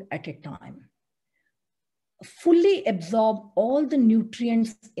food at a time. Fully absorb all the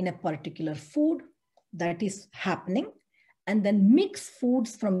nutrients in a particular food that is happening, and then mix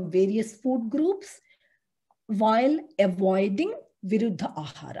foods from various food groups while avoiding viruddha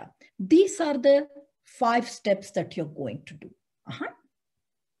ahara. These are the 5 steps that you're going to do.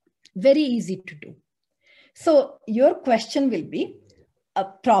 Very easy to do. So your question will be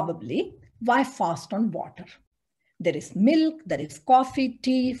probably, why fast on water? There is milk, there is coffee,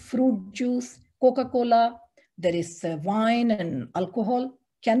 tea, fruit juice, Coca-Cola, there is wine and alcohol.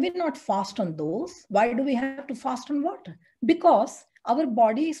 Can we not fast on those? Why do we have to fast on water? Because our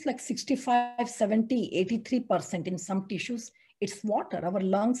body is like 65, 70, 83% in some tissues. It's water. Our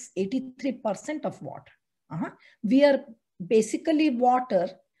lungs, 83% of water. We are basically water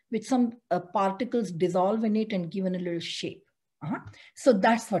with some particles dissolve in it and given a little shape. So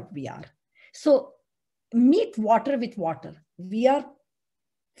that's what we are. So meet water with water. We are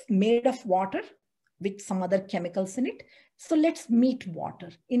made of water with some other chemicals in it. So let's meet water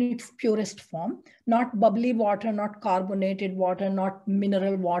in its purest form, not bubbly water, not carbonated water, not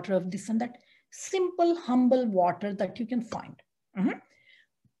mineral water of this and that. Simple, humble water that you can find.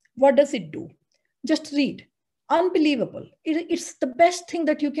 What does it do? Just read. Unbelievable. It's the best thing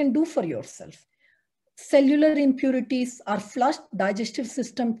that you can do for yourself. Cellular impurities are flushed, digestive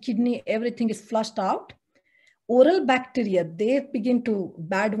system, kidney, everything is flushed out. Oral bacteria,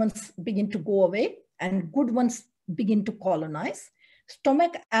 bad ones begin to go away and good ones begin to colonize.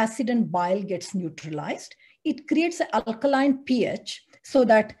 Stomach acid and bile gets neutralized. It creates an alkaline pH so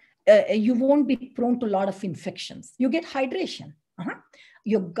that you won't be prone to a lot of infections. You get hydration.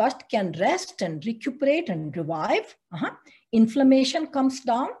 Your gut can rest and recuperate and revive. Inflammation comes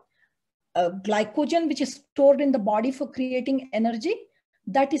down. Glycogen, which is stored in the body for creating energy,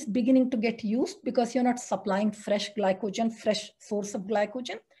 that is beginning to get used because you're not supplying fresh glycogen, fresh source of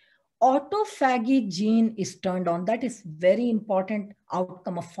glycogen. Autophagy gene is turned on. That is very important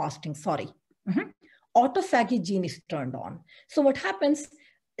outcome of fasting. Sorry. Autophagy gene is turned on. So what happens,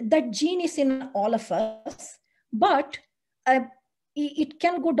 that gene is in all of us, but it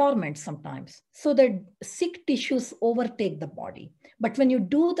can go dormant sometimes. So that sick tissues overtake the body. But when you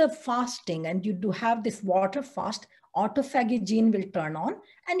do the fasting and you do have this water fast, autophagy gene will turn on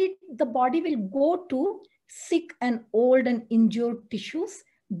and the body will go to sick and old and injured tissues,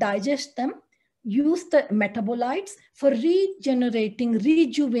 digest them, use the metabolites for regenerating,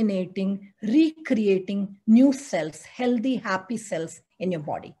 rejuvenating, recreating new cells, healthy, happy cells in your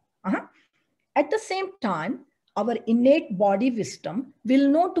body. At the same time, our innate body wisdom will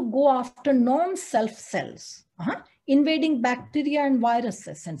know to go after non-self cells, invading bacteria and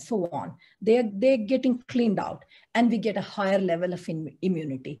viruses and so on. They're getting cleaned out and we get a higher level of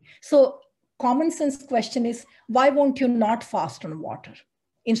immunity. So common sense question is, why won't you not fast on water?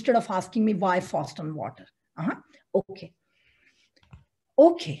 Instead of asking me why fast on water.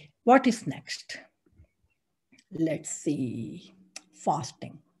 Okay, what is next? Let's see,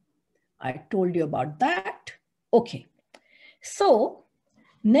 fasting. I told you about that. Okay, so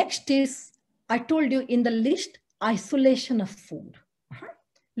next is, I told you in the list, isolation of food.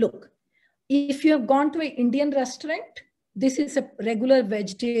 Look, if you have gone to an Indian restaurant, this is a regular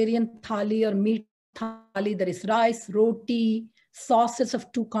vegetarian thali or meat thali. There is rice, roti, sauces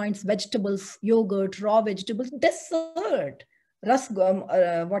of 2 kinds, vegetables, yogurt, raw vegetables, dessert,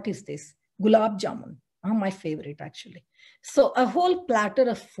 what is this? Gulab jamun, my favorite actually. So a whole platter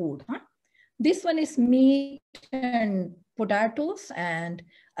of food. This one is meat and potatoes, and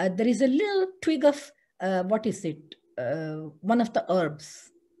there is a little twig of, what is it? One of the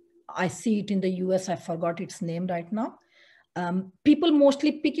herbs. I see it in the US, I forgot its name right now. People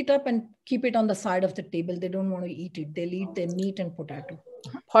mostly pick it up and keep it on the side of the table. They don't want to eat it. They'll eat their meat and potato.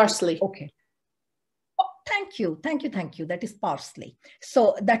 Parsley. Okay. thank you. That is parsley.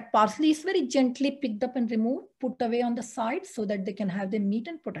 So that parsley is very gently picked up and removed, put away on the side so that they can have their meat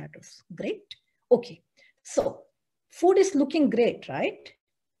and potatoes. Great. Okay. So food is looking great, right?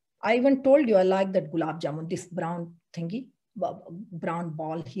 I even told you I like that gulab jamun, this brown thingy, brown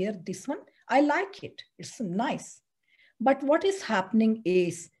ball here, this one. I like it. It's nice. But what is happening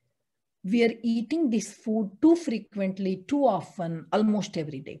is we are eating this food too frequently, too often, almost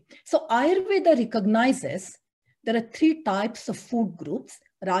every day. So Ayurveda recognizes there are 3 types of food groups: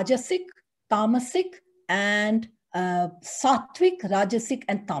 Rajasic, Tamasic, and Sattvic, Rajasic,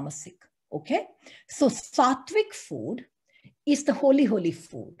 and Tamasic. Okay. So Sattvic food is the holy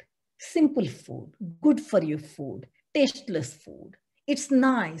food, simple food, good for you food, tasteless food. It's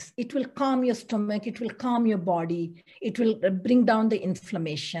nice. It will calm your stomach. It will calm your body. It will bring down the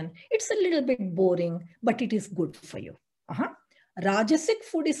inflammation. It's a little bit boring, but it is good for you. Rajasic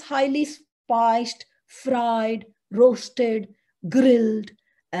food is highly spiced, fried, roasted, grilled,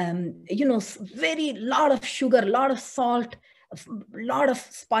 very lot of sugar, lot of salt, lot of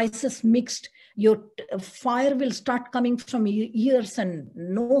spices mixed. Your fire will start coming from your ears and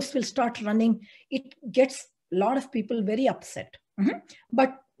nose will start running. It gets a lot of people very upset. But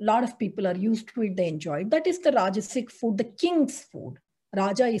a lot of people are used to it. They enjoy it. That is the Rajasic food, the king's food.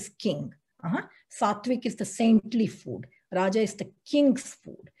 Raja is king. Sattvic is the saintly food. Raja is the king's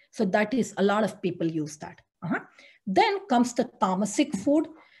food. So that is, a lot of people use that. Then comes the Tamasic food,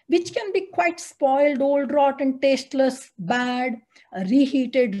 which can be quite spoiled, old, rotten, tasteless, bad,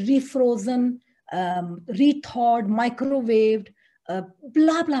 reheated, refrozen, rethawed, microwaved,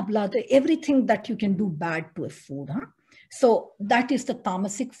 blah, blah, blah. Everything that you can do bad to a food. So that is the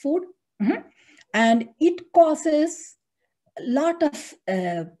Tamasic food. And it causes a lot of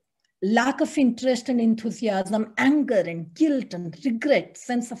lack of interest and enthusiasm, anger and guilt and regret,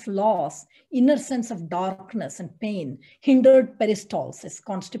 sense of loss, inner sense of darkness and pain, hindered peristalsis,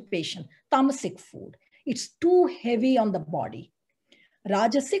 constipation. Tamasic food. It's too heavy on the body.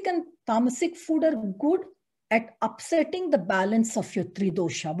 Rajasic and Tamasic food are good at upsetting the balance of your 3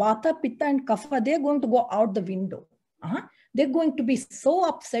 dosha. Vata, Pitta and Kapha, they're going to go out the window. They're going to be so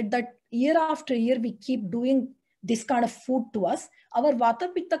upset that year after year, we keep doing this kind of food to us. Our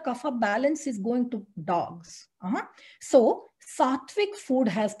Vata, Pitta, Kapha balance is going to dogs. So Sattvic food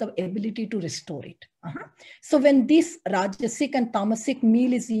has the ability to restore it. So when this Rajasic and Tamasic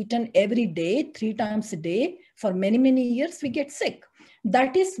meal is eaten every day, 3 times a day, for many, many years, we get sick.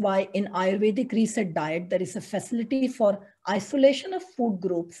 That is why in Ayurvedic reset diet, there is a facility for isolation of food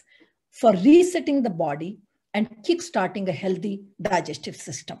groups, for resetting the body and kickstarting a healthy digestive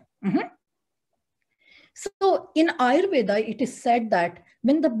system. So in Ayurveda, it is said that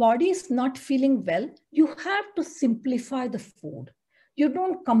when the body is not feeling well, you have to simplify the food. You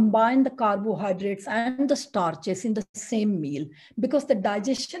don't combine the carbohydrates and the starches in the same meal, because the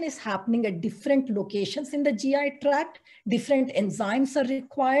digestion is happening at different locations in the GI tract. Different enzymes are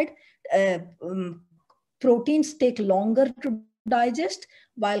required. Proteins take longer to digest,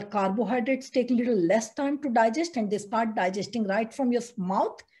 while carbohydrates take a little less time to digest, and they start digesting right from your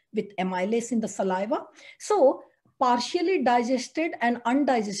mouth with amylase in the saliva. So partially digested and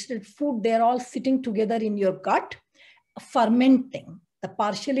undigested food, they're all sitting together in your gut, fermenting. The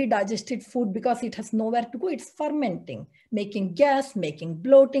partially digested food, because it has nowhere to go, it's fermenting, making gas, making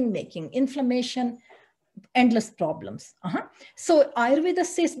bloating, making inflammation, endless problems. So Ayurveda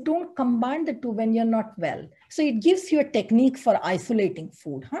says don't combine the two when you're not well. So it gives you a technique for isolating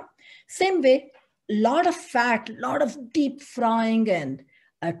food. Same way, a lot of fat, a lot of deep frying and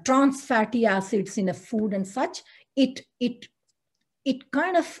trans fatty acids in a food and such, it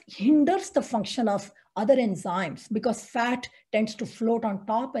kind of hinders the function of other enzymes, because fat tends to float on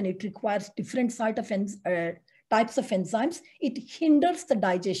top and it requires different types of enzymes. It hinders the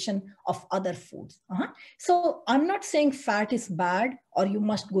digestion of other foods. So I'm not saying fat is bad or you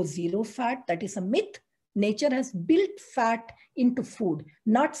must go 0 fat. That is a myth. Nature has built fat into food.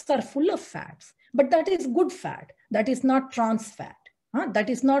 Nuts are full of fats, but that is good fat. That is not trans fat. That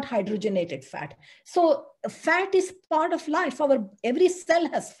is not hydrogenated fat. So fat is part of life. Every cell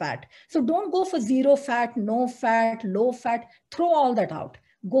has fat. So don't go for 0 fat, no fat, low fat. Throw all that out.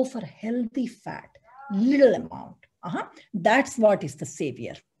 Go for healthy fat, little amount. That's what is the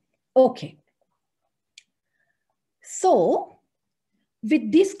savior. Okay. So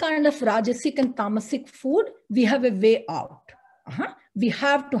with this kind of Rajasic and Tamasic food, we have a way out. We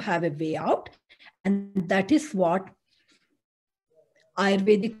have to have a way out. And that is what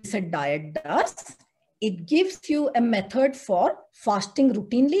Ayurvedic reset diet does. It gives you a method for fasting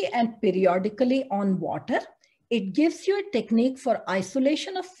routinely and periodically on water. It gives you a technique for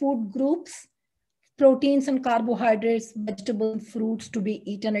isolation of food groups, proteins and carbohydrates, vegetables and fruits to be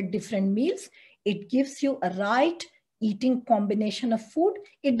eaten at different meals. It gives you a right eating combination of food.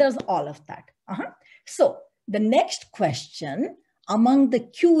 It does all of that. So the next question among the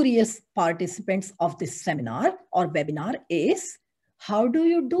curious participants of this seminar or webinar is, how do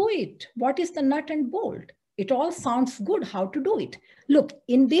you do it? What is the nut and bolt? It all sounds good. How to do it? Look,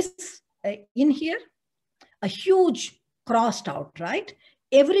 in this, in here, a huge crossed out, right?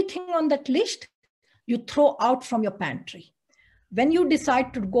 Everything on that list, you throw out from your pantry. When you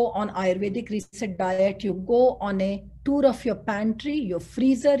decide to go on Ayurvedic reset diet, you go on a tour of your pantry, your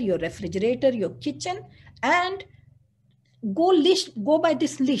freezer, your refrigerator, your kitchen, and go by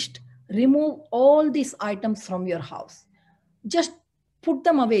this list. Remove all these items from your house. Just put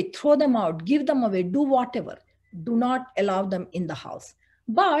them away, throw them out, give them away, do whatever. Do not allow them in the house.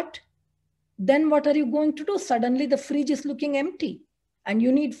 But then what are you going to do? Suddenly the fridge is looking empty and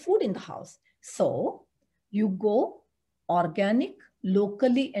you need food in the house. So you go organic,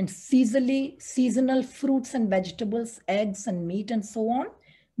 locally and seasonal fruits and vegetables, eggs and meat and so on.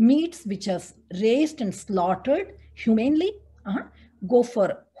 Meats which are raised and slaughtered humanely. Go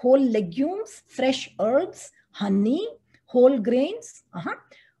for whole legumes, fresh herbs, honey, whole grains,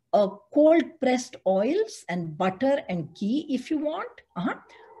 cold pressed oils and butter and ghee if you want.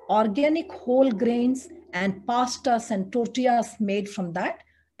 Organic whole grains and pastas and tortillas made from that,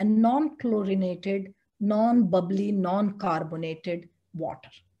 and non-chlorinated, non-bubbly, non-carbonated water.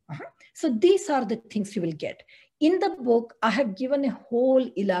 So these are the things you will get. In the book, I have given a whole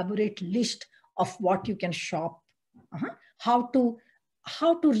elaborate list of what you can shop, how to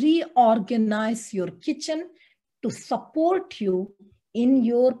reorganize your kitchen to support you in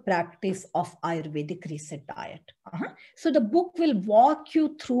your practice of Ayurvedic reset diet. So the book will walk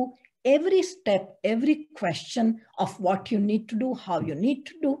you through every step, every question of what you need to do, how you need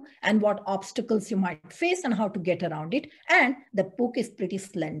to do, and what obstacles you might face and how to get around it. And the book is pretty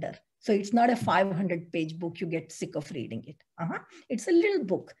slender. So it's not a 500-page book. You get sick of reading it. It's a little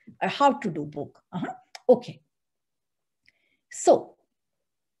book, a how-to-do book. Okay. So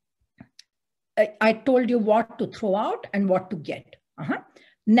I told you what to throw out and what to get.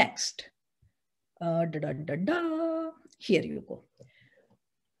 Next. Here you go.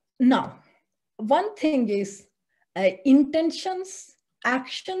 Now, one thing is intentions,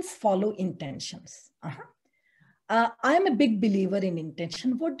 actions follow intentions. I am a big believer in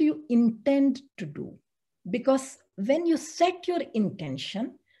intention. What do you intend to do? Because when you set your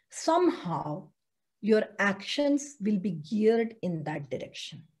intention, somehow your actions will be geared in that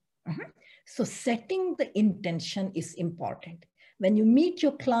direction. So setting the intention is important. When you meet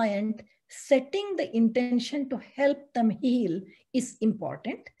your client, setting the intention to help them heal is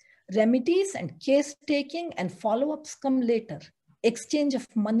important. Remedies and case taking and follow-ups come later. Exchange of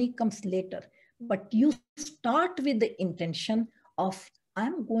money comes later. But you start with the intention of,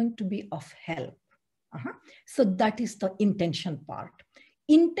 I'm going to be of help. So that is the intention part.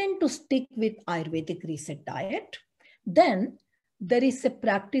 Intend to stick with Ayurvedic reset diet. Then there is a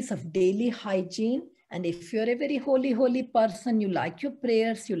practice of daily hygiene. And if you're a very holy person, you like your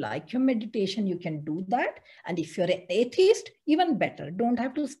prayers, you like your meditation, you can do that. And if you're an atheist, even better. Don't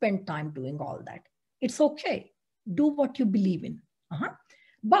have to spend time doing all that. It's okay. Do what you believe in.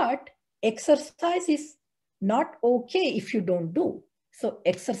 But exercise is not okay if you don't do. So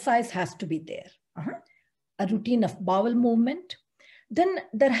exercise has to be there. A routine of bowel movement. Then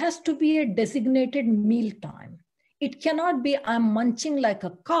there has to be a designated meal time. It cannot be I'm munching like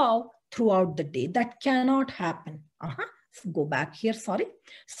a cow throughout the day. That cannot happen. Go back here, sorry.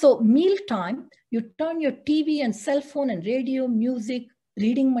 So meal time, you turn your TV and cell phone and radio, music,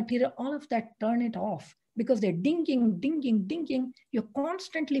 reading material, all of that, turn it off because they're dinging, dinging, dinging. You're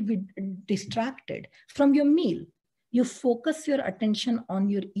constantly distracted from your meal. You focus your attention on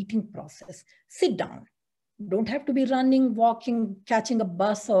your eating process. Sit down. Don't have to be running, walking, catching a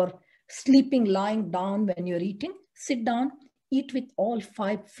bus or sleeping, lying down when you're eating. Sit down. Eat with all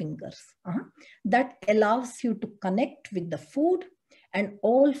 5 fingers. That allows you to connect with the food and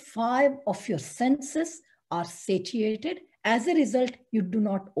all 5 of your senses are satiated. As a result, you do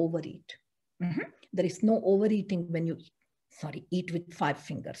not overeat. There is no overeating when you eat with 5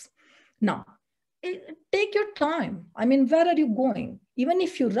 fingers. Now, take your time. I mean, where are you going? Even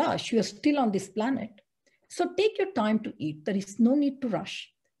if you rush, you're still on this planet. So take your time to eat. There is no need to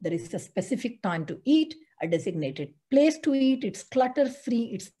rush. There is a specific time to eat, a designated place to eat. It's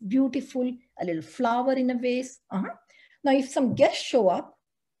clutter-free. It's beautiful. A little flower in a vase. Now, if some guests show up,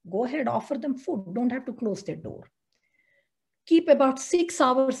 go ahead, offer them food. Don't have to close their door. Keep about 6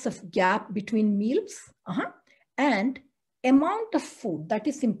 hours of gap between meals. And amount of food, that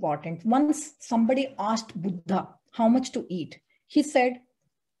is important. Once somebody asked Buddha how much to eat. He said,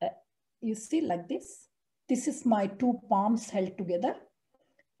 you see like this. This is my 2 palms held together.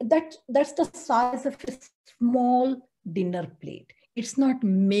 That's the size of a small dinner plate. It's not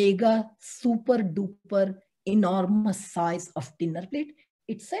mega, super duper, enormous size of dinner plate.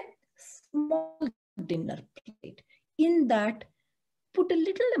 It's a small dinner plate. In that, put a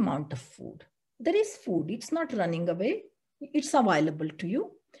little amount of food. There is food. It's not running away. It's available to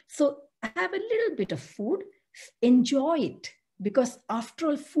you. So have a little bit of food. Enjoy it. Because after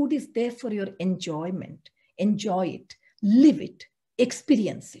all, food is there for your enjoyment. Enjoy it. Live it.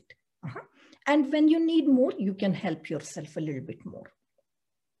 Experience it. And when you need more, you can help yourself a little bit more.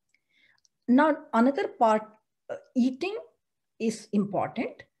 Now, another part, eating is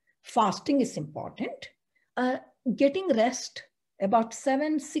important. Fasting is important. Getting rest, about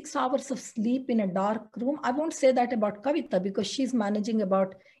 6 hours of sleep in a dark room. I won't say that about Kavita because she's managing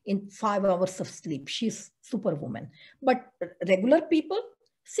about in 5 hours of sleep. She's superwoman. But regular people,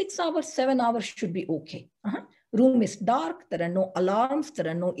 6 hours, 7 hours should be okay. Room is dark, there are no alarms, there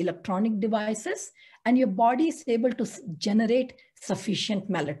are no electronic devices, and your body is able to generate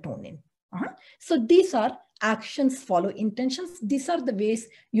sufficient melatonin. So these are actions follow intentions. These are the ways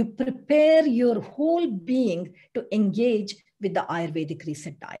you prepare your whole being to engage with the Ayurvedic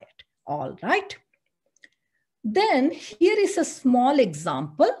reset diet. All right. Then here is a small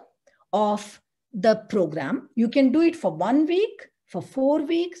example of the program. You can do it for 1 week, for 4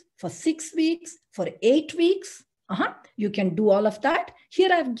 weeks, for 6 weeks, for 8 weeks. You can do all of that.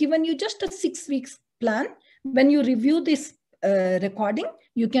 Here I've given you just a 6 weeks plan. When you review this recording,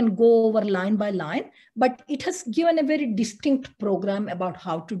 you can go over line by line, but it has given a very distinct program about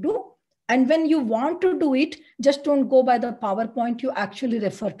how to do. And when you want to do it, just don't go by the PowerPoint, you actually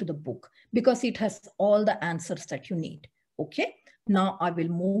refer to the book because it has all the answers that you need. Okay, now I will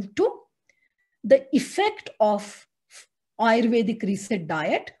move to the effect of Ayurvedic reset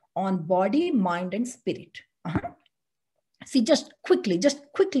diet on body, mind, and spirit. See, just quickly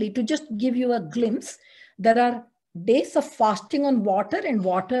to just give you a glimpse, there are days of fasting on water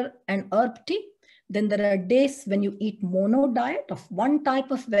and herb tea. Then there are days when you eat mono diet of one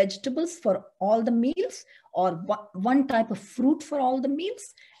type of vegetables for all the meals or one type of fruit for all the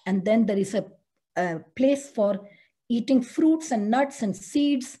meals. And then there is a place for eating fruits and nuts and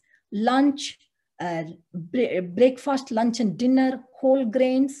seeds, lunch, breakfast, lunch and dinner, whole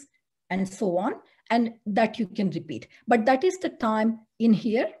grains, and so on. And that you can repeat. But that is the time in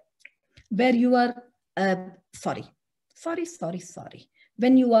here where you are,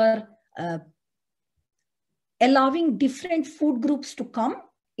 when you are allowing different food groups to come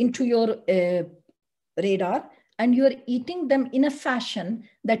into your radar and you're eating them in a fashion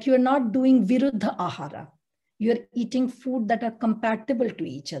that you're not doing viruddha ahara. You're eating food that are compatible to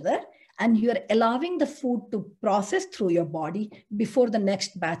each other and you're allowing the food to process through your body before the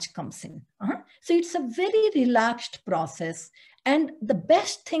next batch comes in. So it's a very relaxed process. And the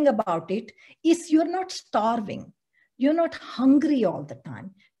best thing about it is you're not starving. You're not hungry all the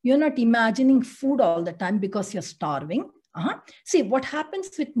time. You're not imagining food all the time because you're starving. See, what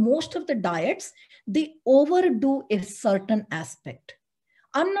happens with most of the diets, they overdo a certain aspect.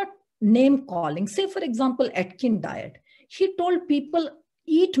 I'm not name calling. Say, for example, Atkins diet. He told people,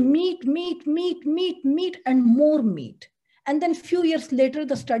 eat meat, and more meat. And then a few years later,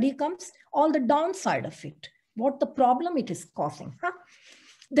 the study comes, all the downside of it, what the problem it is causing.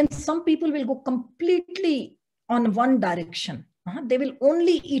 Then some people will go completely on one direction. They will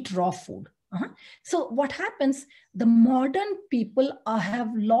only eat raw food. So what happens, the modern people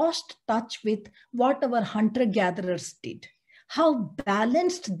have lost touch with what our hunter-gatherers did. How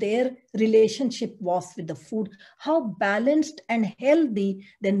balanced their relationship was with the food, how balanced and healthy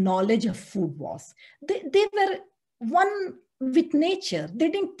their knowledge of food was. They were one with nature. They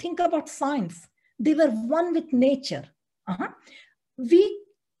didn't think about science. They were one with nature. We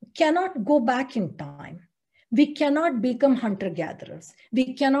cannot go back in time. We cannot become hunter-gatherers.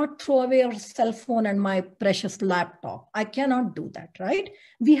 We cannot throw away our cell phone and my precious laptop. I cannot do that, right?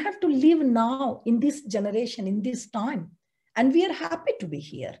 We have to live now in this generation, in this time. And we are happy to be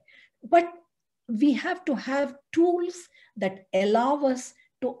here. But we have to have tools that allow us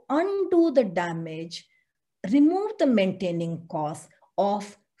to undo the damage, remove the maintaining cause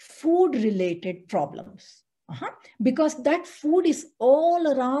of food-related problems. Because that food is all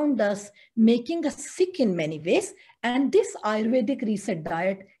around us, making us sick in many ways. And this Ayurvedic reset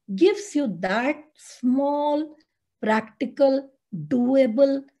diet gives you that small, practical,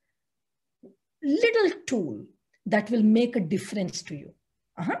 doable, little tool that will make a difference to you.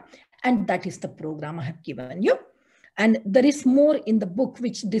 And that is the program I have given you. And there is more in the book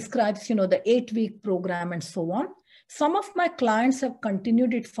which describes, the 8-week program and so on. Some of my clients have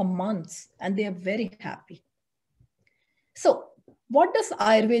continued it for months and they are very happy. So what does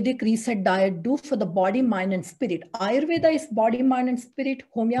Ayurvedic reset diet do for the body, mind, and spirit? Ayurveda is body, mind, and spirit.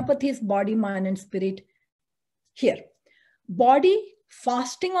 Homeopathy is body, mind, and spirit. Here, body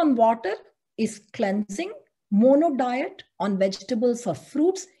fasting on water is cleansing. Mono diet on vegetables or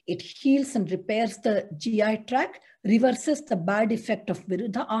fruits, it heals and repairs the GI tract, reverses the bad effect of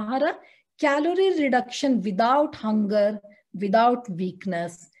Viruddha Ahara. Calorie reduction without hunger, without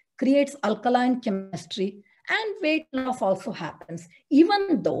weakness, creates alkaline chemistry, and weight loss also happens.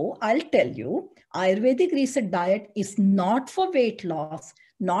 Even though I'll tell you, Ayurvedic reset diet is not for weight loss,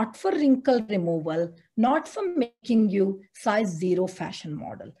 not for wrinkle removal, not for making you size 0 fashion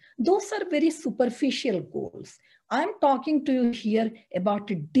model. Those are very superficial goals. I'm talking to you here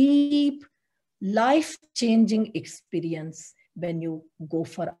about a deep, life-changing experience when you go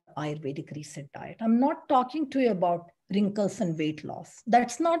for Ayurvedic reset diet. I'm not talking to you about wrinkles and weight loss.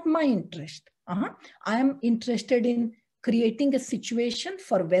 That's not my interest. I am interested in creating a situation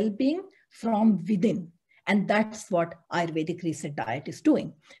for well-being from within. And that's what Ayurvedic reset diet is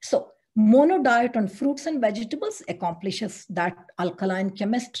doing. So mono diet on fruits and vegetables accomplishes that alkaline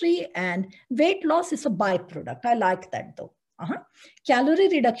chemistry, and weight loss is a byproduct. I like that though. Calorie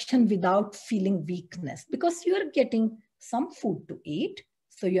reduction without feeling weakness, because you're getting some food to eat,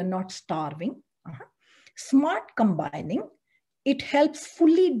 so you're not starving. Smart combining, it helps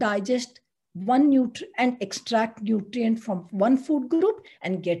fully digest one nutrient and extract nutrient from one food group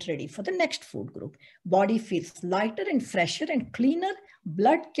and get ready for the next food group. Body feels lighter and fresher and cleaner.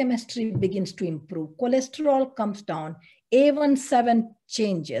 Blood chemistry begins to improve. Cholesterol comes down. A1C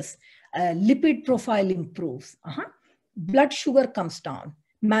changes. Lipid profile improves. Blood sugar comes down.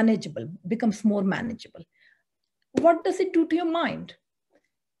 Manageable, becomes more manageable. What does it do to your mind?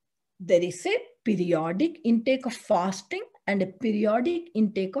 There is a periodic intake of fasting and a periodic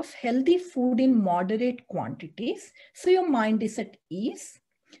intake of healthy food in moderate quantities. So your mind is at ease.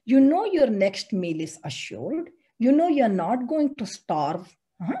 You know your next meal is assured. You know you're not going to starve.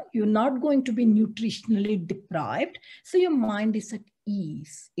 You're not going to be nutritionally deprived. So your mind is at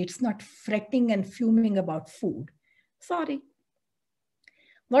ease. It's not fretting and fuming about food. Sorry.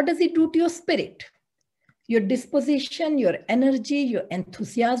 What does it do to your spirit? Your disposition, your energy, your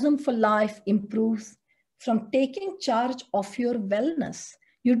enthusiasm for life improves from taking charge of your wellness.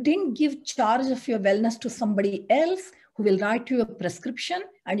 You didn't give charge of your wellness to somebody else who will write you a prescription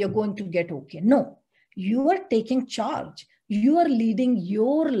and you're going to get okay. No, you are taking charge. You are leading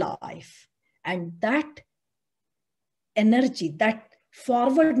your life. And that energy, that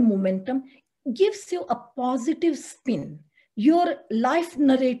forward momentum gives you a positive spin. Your life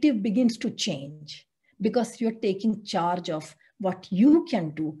narrative begins to change, because you're taking charge of what you can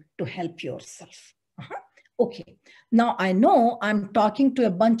do to help yourself. Okay, now I know I'm talking to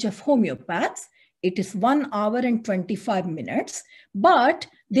a bunch of homeopaths. It is 1 hour and 25 minutes, but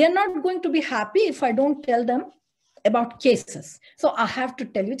they're not going to be happy if I don't tell them about cases. So I have to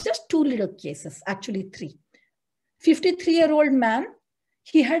tell you just 2 little cases, actually 3. 53-year-old man,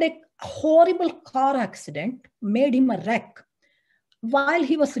 he had a horrible car accident, made him a wreck. While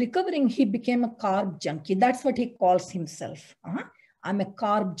he was recovering, he became a carb junkie. That's what he calls himself. I'm a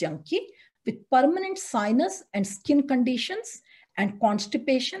carb junkie with permanent sinus and skin conditions and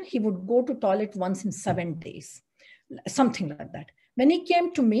constipation. He would go to toilet once in 7 days, something like that. When he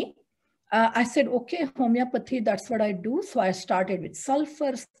came to me, I said, okay, homeopathy, that's what I do. So I started with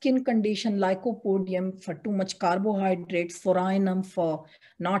sulfur, skin condition, lycopodium for too much carbohydrates, soranum for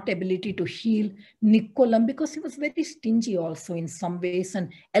not ability to heal, nicolum, because he was very stingy also in some ways,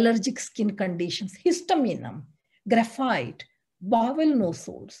 and allergic skin conditions, histaminum, graphite, bowel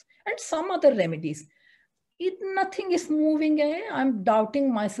nosodes, and some other remedies. Nothing is moving. I'm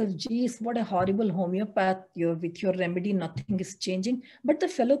doubting myself. Geez, what a horrible homeopath. With your remedy, nothing is changing. But the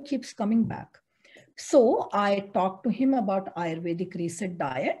fellow keeps coming back. So I talked to him about Ayurvedic reset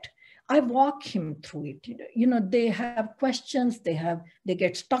diet. I walk him through it. You know, they have questions. They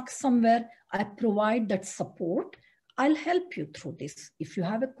get stuck somewhere. I provide that support. I'll help you through this. If you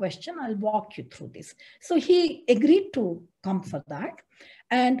have a question, I'll walk you through this. So he agreed to come for that.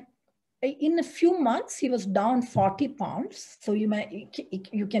 And in a few months, he was down 40 pounds. So you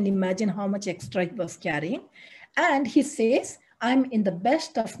can imagine how much extra he was carrying. And he says, I'm in the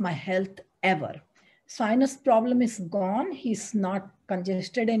best of my health ever. Sinus problem is gone. He's not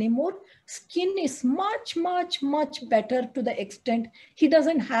congested anymore. Skin is much, much, much better, to the extent he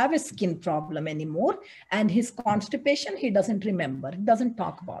doesn't have a skin problem anymore. And his constipation, he doesn't remember. He doesn't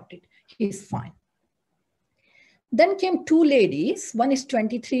talk about it. He's fine. Then came two ladies. One is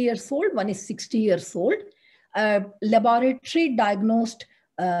 23 years old, one is 60 years old. Laboratory diagnosed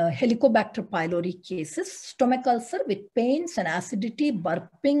Helicobacter pylori cases, stomach ulcer with pains and acidity,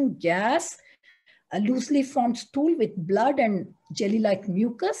 burping, gas, a loosely formed stool with blood and jelly-like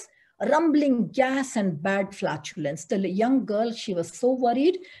mucus, rumbling gas and bad flatulence. The young girl, she was so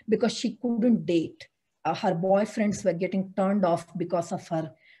worried because she couldn't date. Her boyfriends were getting turned off because of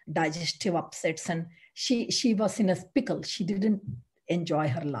her digestive upsets, and she was in a pickle. She didn't enjoy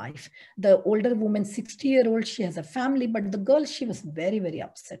her life. The older woman, 60-year-old, she has a family, but the girl, she was very, very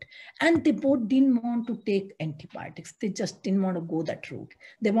upset. And they both didn't want to take antibiotics. They just didn't want to go that route.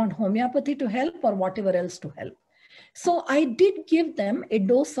 They want homeopathy to help or whatever else to help. So I did give them a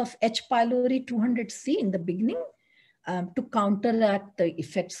dose of H. pylori 200C in the beginning to counteract the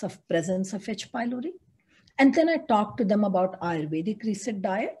effects of presence of H. pylori. And then I talked to them about Ayurvedic reset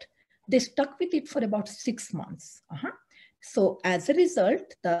diet. They stuck with it for about 6 months. So as a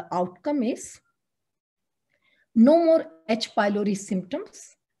result, the outcome is no more H. pylori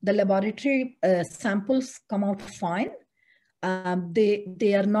symptoms. The laboratory samples come out fine.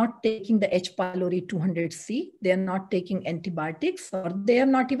 They are not taking the H. pylori 200C. They are not taking antibiotics, or they are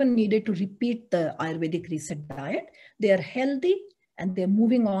not even needed to repeat the Ayurvedic reset diet. They are healthy and they're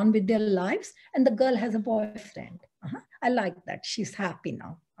moving on with their lives. And the girl has a boyfriend. I like that. She's happy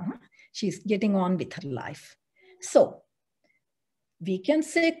now. She's getting on with her life. So we can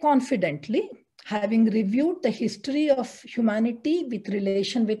say confidently, having reviewed the history of humanity with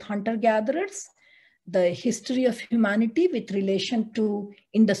relation with hunter-gatherers, the history of humanity with relation to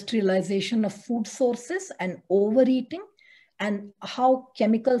industrialization of food sources and overeating, and how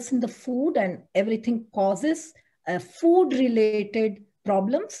chemicals in the food and everything causes food-related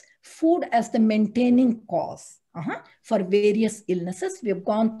problems, food as the maintaining cause for various illnesses. We have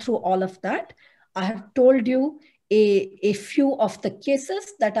gone through all of that. I have told you a few of the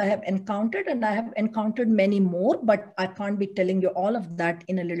cases that I have encountered, and I have encountered many more, but I can't be telling you all of that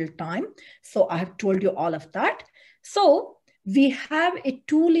in a little time. So I have told you all of that. So we have a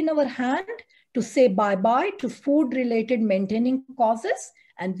tool in our hand to say bye-bye to food-related maintaining causes.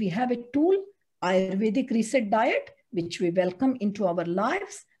 And we have a tool, Ayurvedic reset diet, which we welcome into our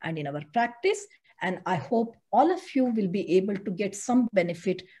lives and in our practice. And I hope all of you will be able to get some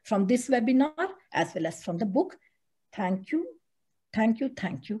benefit from this webinar as well as from the book. Thank you. Thank you.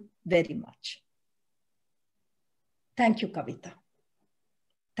 Thank you very much. Thank you, Kavita.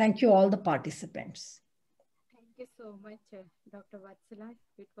 Thank you, all the participants. Thank you so much, Dr. Vatsala.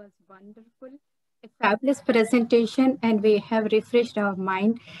 It was wonderful. A fabulous presentation, and we have refreshed our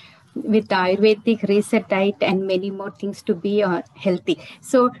mind with the Ayurvedic reset diet and many more things to be healthy.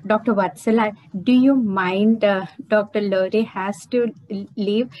 So, Dr. Vatsala, do you mind, Dr. Lauri has to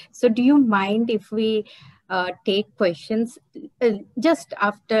leave. So do you mind if we take questions just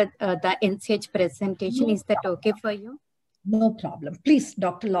after the NCH presentation? Is that okay for you? No problem. Please,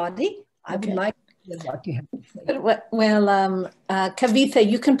 Dr. Lauri, I would like to hear what you have to say. Well, Kavita,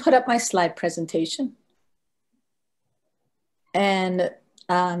 you can put up my slide presentation. And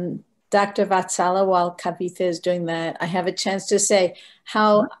Dr. Vatsala, while Kavita is doing that, I have a chance to say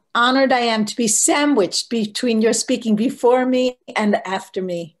how honored I am to be sandwiched between your speaking before me and after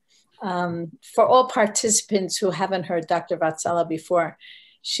me. For all participants who haven't heard Dr. Vatsala before,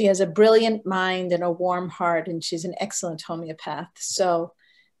 she has a brilliant mind and a warm heart, and she's an excellent homeopath. So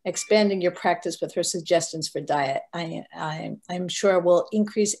expanding your practice with her suggestions for diet, I'm sure will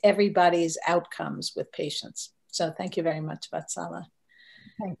increase everybody's outcomes with patients. So thank you very much, Vatsala.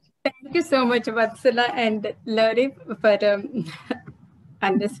 Thank you so much, Vatsala and Lauri, for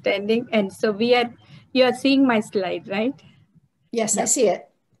understanding. And so you are seeing my slide, right? Yes, I see it.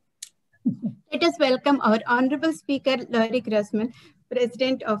 Let us welcome our honorable speaker, Lauri Grossman,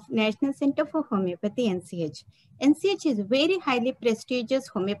 President of National Center for Homeopathy, NCH. NCH is a very highly prestigious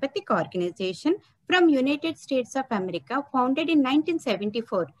homeopathic organization from United States of America, founded in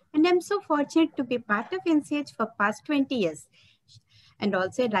 1974. And I'm so fortunate to be part of NCH for past 20 years and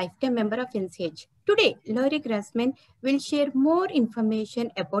also a lifetime member of NCH. Today, Lauri Grossman will share more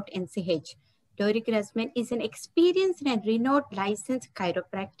information about NCH. Lauri Grossman is an experienced and renowned licensed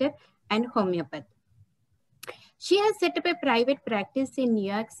chiropractor and homeopath. She has set up a private practice in New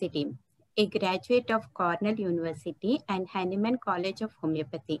York City, a graduate of Cornell University and Hahnemann College of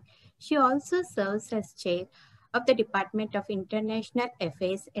Homeopathy. She also serves as chair of the Department of International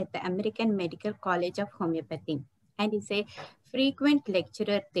Affairs at the American Medical College of Homeopathy and is a frequent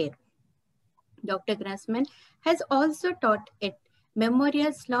lecturer there. Dr. Grossman has also taught at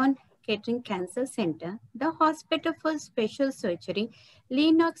Memorial Sloan Kettering Cancer Center, the Hospital for Special Surgery,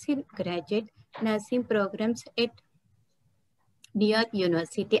 Lenox Hill Graduate Nursing Programs at New York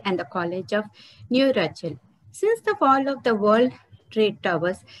University, and the College of New Rochelle. Since the fall of the World Trade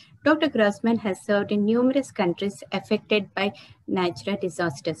Towers, Dr. Grossman has served in numerous countries affected by natural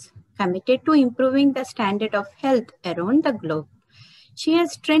disasters, committed to improving the standard of health around the globe. She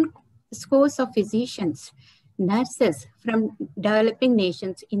has trained scores of physicians, nurses from developing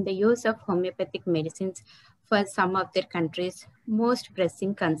nations in the use of homeopathic medicines for some of their countries' most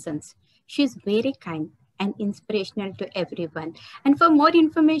pressing concerns. She is very kind and inspirational to everyone. And for more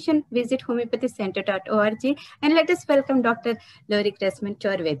information, visit homeopathycenter.org, and let us welcome Dr. Lauri Grossman to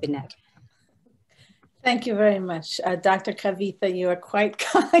our webinar. Thank you very much. Dr. Kavitha, you are quite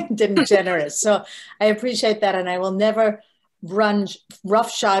kind and generous. So I appreciate that, and I will never run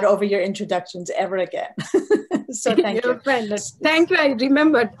roughshod over your introductions ever again. So thank you. Thank you, I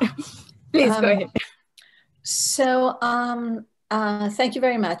remembered. Please go ahead. So thank you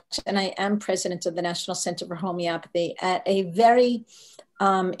very much. And I am president of the National Center for Homeopathy at a very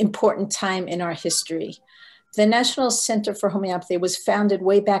important time in our history. The National Center for Homeopathy was founded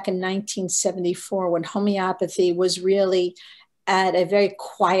way back in 1974 when homeopathy was really at a very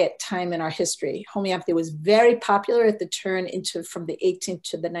quiet time in our history. Homeopathy was very popular at the turn from the 18th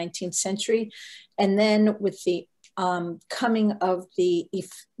to the 19th century. And then with the coming of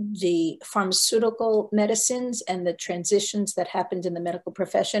the pharmaceutical medicines and the transitions that happened in the medical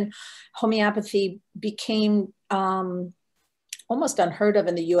profession, homeopathy became almost unheard of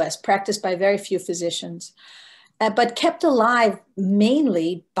in the US, practiced by very few physicians, but kept alive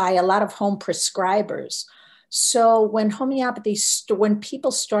mainly by a lot of home prescribers. So when when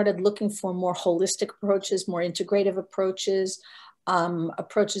people started looking for more holistic approaches, more integrative approaches,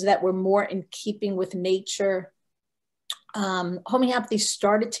 approaches that were more in keeping with nature, homeopathy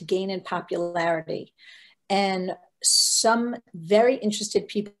started to gain in popularity. And some very interested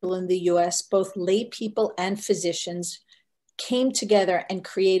people in the US, both lay people and physicians, came together and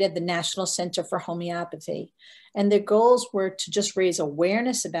created the National Center for Homeopathy. And their goals were to just raise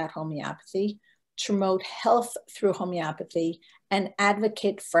awareness about homeopathy, to promote health through homeopathy, and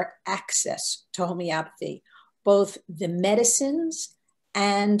advocate for access to homeopathy, both the medicines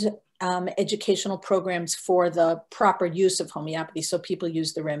and educational programs for the proper use of homeopathy so people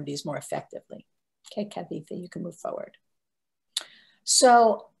use the remedies more effectively. Okay, Kavitha, you can move forward.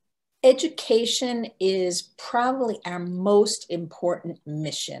 So education is probably our most important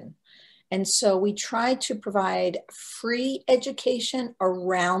mission. And so we try to provide free education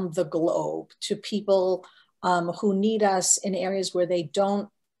around the globe to people who need us in areas where they don't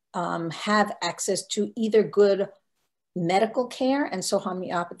have access to either good medical care, and so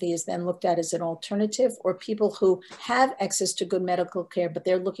homeopathy is then looked at as an alternative, or people who have access to good medical care, but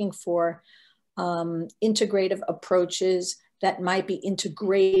they're looking for integrative approaches that might be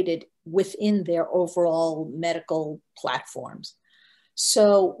integrated within their overall medical platforms.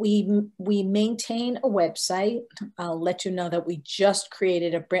 So we maintain a website. I'll let you know that we just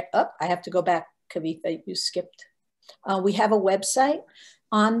created I have to go back, Kavitha, you skipped. We have a website.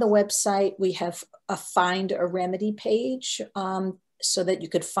 On the website, we have a Find a Remedy page so that you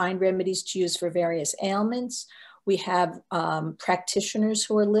could find remedies to use for various ailments. We have practitioners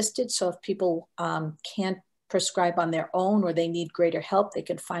who are listed. So if people can't prescribe on their own or they need greater help, they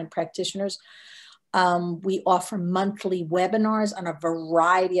could find practitioners. We offer monthly webinars on a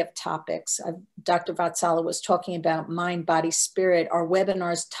variety of topics. Dr. Vatsala was talking about mind, body, spirit. Our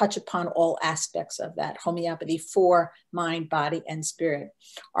webinars touch upon all aspects of that, homeopathy for mind, body, and spirit.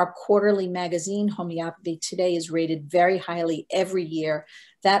 Our quarterly magazine, Homeopathy Today, is rated very highly every year.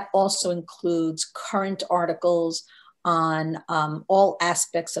 That also includes current articles on all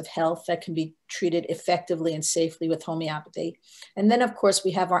aspects of health that can be treated effectively and safely with homeopathy. And then, of course,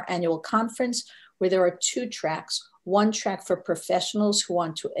 we have our annual conference, where there are 2 tracks, one track for professionals who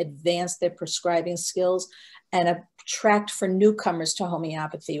want to advance their prescribing skills, and a track for newcomers to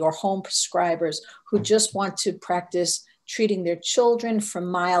homeopathy or home prescribers who just want to practice treating their children for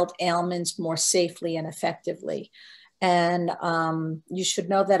mild ailments more safely and effectively. And you should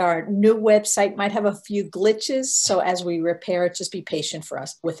know that our new website might have a few glitches. So as we repair it, just be patient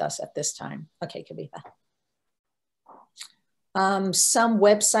with us at this time. Okay, Kavitha. Some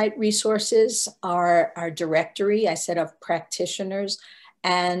website resources are our directory, I said, of practitioners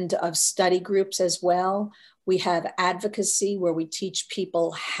and of study groups as well. We have advocacy, where we teach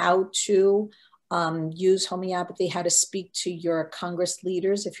people how to use homeopathy, how to speak to your Congress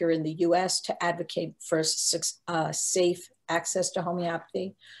leaders if you're in the US to advocate for safe access to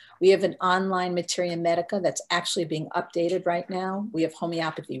homeopathy. We have an online Materia Medica that's actually being updated right now. We have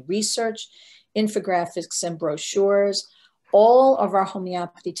homeopathy research, infographics, and brochures. All of our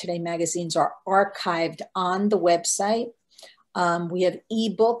Homeopathy Today magazines are archived on the website. We have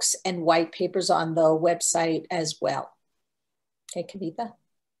ebooks and white papers on the website as well. Okay, Kavitha.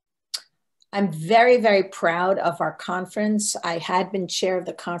 I'm very, very proud of our conference. I had been chair of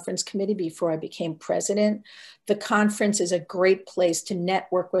the conference committee before I became president. The conference is a great place to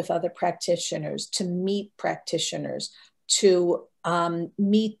network with other practitioners, to meet practitioners, to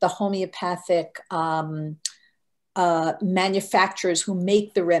meet the homeopathic manufacturers who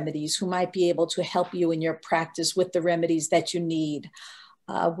make the remedies, who might be able to help you in your practice with the remedies that you need.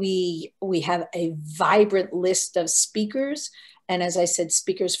 We have a vibrant list of speakers. And as I said,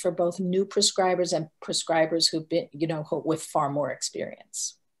 speakers for both new prescribers and prescribers who've been, with far more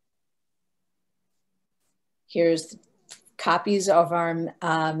experience. Here's copies of our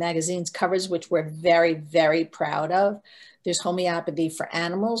magazine's covers, which we're very, very proud of. There's homeopathy for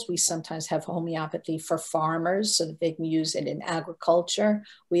animals. We sometimes have homeopathy for farmers so that they can use it in agriculture.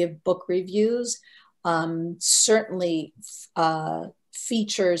 We have book reviews, certainly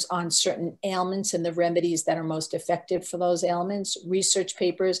features on certain ailments and the remedies that are most effective for those ailments, research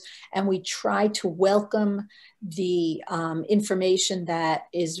papers, and we try to welcome the information that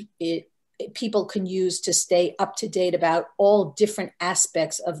people can use to stay up to date about all different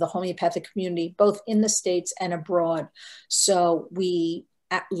aspects of the homeopathic community, both in the States and abroad. So we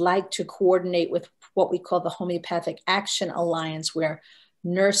like to coordinate with what we call the Homeopathic Action Alliance, where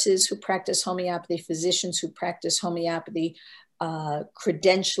nurses who practice homeopathy, physicians who practice homeopathy,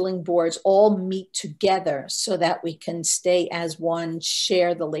 credentialing boards all meet together so that we can stay as one,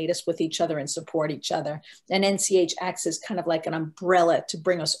 share the latest with each other and support each other. And NCH acts as kind of like an umbrella to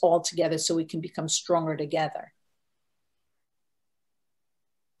bring us all together so we can become stronger together.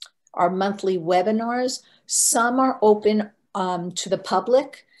 Our monthly webinars, some are open to the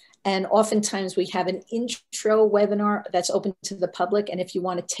public. And oftentimes we have an intro webinar that's open to the public. And if you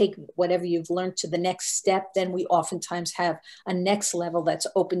want to take whatever you've learned to the next step, then we oftentimes have a next level that's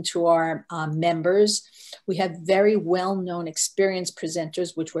open to our members. We have very well-known experienced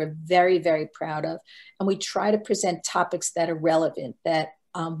presenters, which we're very, very proud of. And we try to present topics that are relevant, that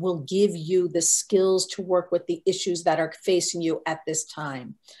will give you the skills to work with the issues that are facing you at this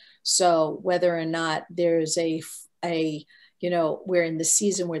time. So whether or not there's we're in the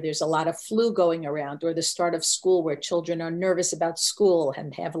season where there's a lot of flu going around, or the start of school where children are nervous about school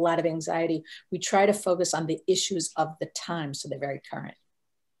and have a lot of anxiety, we try to focus on the issues of the time so they're very current.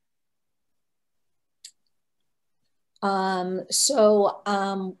 I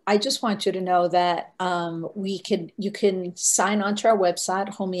just want you to know that you can sign on to our website,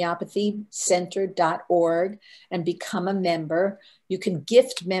 homeopathycenter.org, and become a member. You can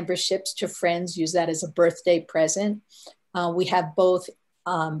gift memberships to friends, use that as a birthday present. We have both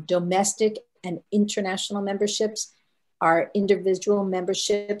domestic and international memberships. Our individual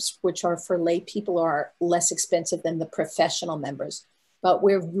memberships, which are for lay people, are less expensive than the professional members. But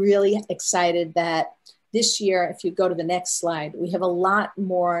we're really excited that this year, if you go to the next slide, we have a lot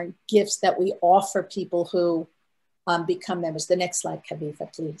more gifts that we offer people who become members. The next slide,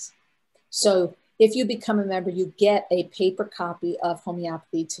 Kavitha, please. So if you become a member, you get a paper copy of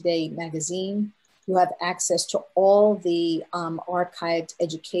Homeopathy Today magazine. You have access to all the archived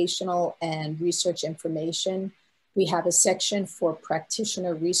educational and research information. We have a section for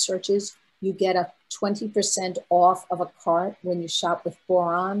practitioner researches. You get a 20% off of a cart when you shop with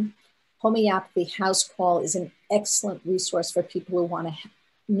Boron. Homeopathy House Call is an excellent resource for people who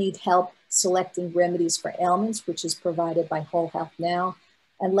need help selecting remedies for ailments, which is provided by Whole Health Now.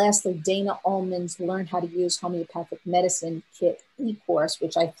 And lastly, Dana Ullman's Learn How to Use Homeopathic Medicine Kit e-course,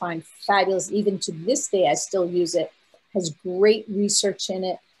 which I find fabulous. Even to this day, I still use it. Has great research in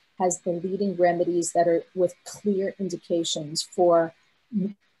it, has the leading remedies that are with clear indications for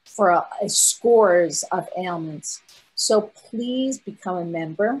scores of ailments. So please become a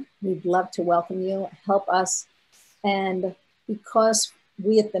member. We'd love to welcome you, help us. And because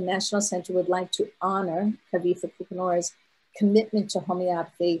we at the National Center would like to honor Kavitha Kukanora's commitment to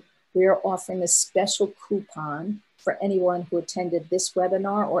homeopathy, we are offering a special coupon for anyone who attended this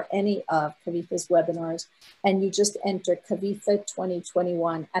webinar or any of Kavitha's webinars. And you just enter Kavitha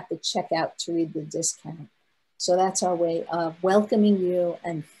 2021 at the checkout to read the discount. So that's our way of welcoming you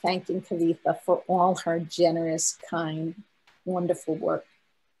and thanking Kavitha for all her generous, kind, wonderful work.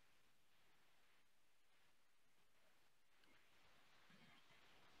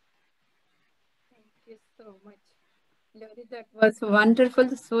 Thank you so much, Lauri. That was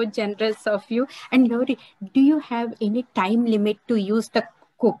wonderful, so generous of you. And Lauri, do you have any time limit to use the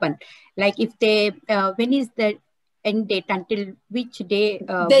coupon? Like if they, when is the end date, until which day?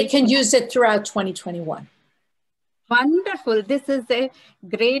 They can use it throughout 2021. Wonderful. This is a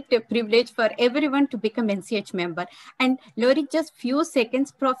great privilege for everyone to become NCH member. And Lauri, just few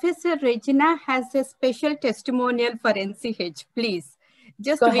seconds, Professor Regina has a special testimonial for NCH, please.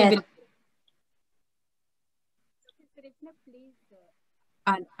 Just Go we ahead. will. Professor Regina, please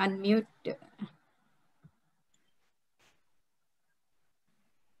unmute.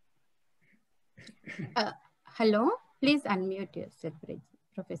 Hello, please unmute yourself,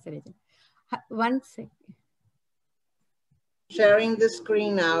 Professor Regina. One second. Sharing the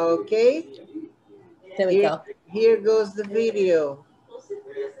screen now, okay? There we go. Here goes the video.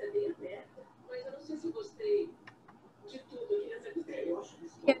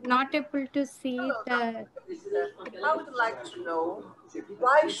 We are not able to see the... I would like to know,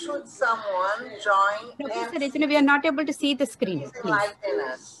 why should someone join Professor Regina, we are not able to see the screen, please. Enlighten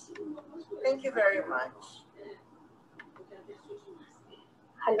us. Thank you very much.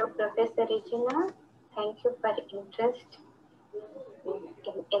 Hello, Professor Regina. Thank you for interest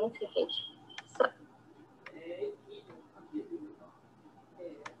in NCH. So,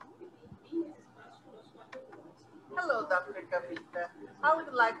 hello, Dr. Kavita. I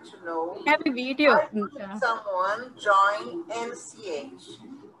would like to know, I have a video. why should someone join NCH?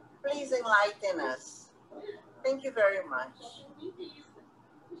 Please enlighten us. Thank you very much.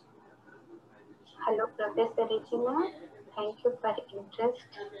 hello, Professor Regina. Thank you for interest.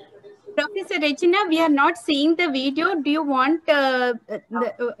 Professor Regina, we are not seeing the video. Do you want Dr.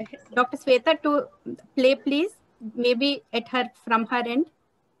 Sweta to play, please? Maybe from her end.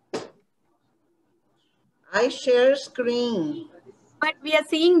 I share screen. But we are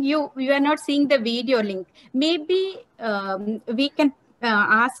seeing you. We are not seeing the video link. Maybe we can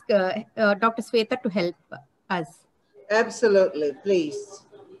ask Dr. Sweta to help us. Absolutely, please.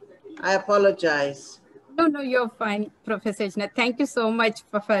 I apologize. No, you're fine, Professor Regina. Thank you so much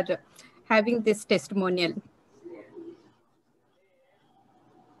for having this testimonial.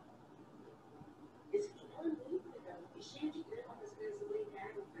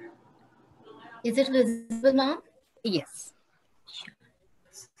 Is it visible now? Yes.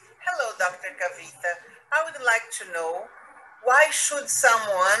 Hello, Dr. Kavita. I would like to know, why should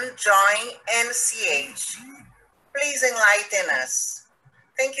someone join NCH? Please enlighten us.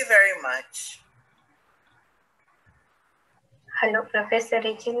 Thank you very much. Hello, Professor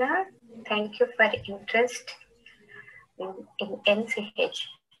Regina. Thank you for interest in NCH.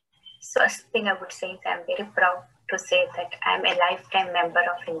 So, first thing I would say is I'm very proud to say that I'm a lifetime member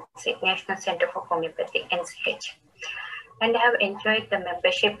of National Center for Homeopathy, NCH. And I have enjoyed the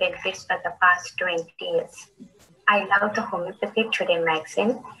membership benefits for the past 20 years. I love the Homeopathy Today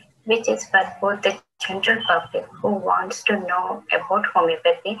magazine, which is for both the general public who wants to know about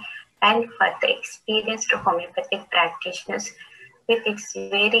homeopathy and for the experienced homeopathic practitioners with its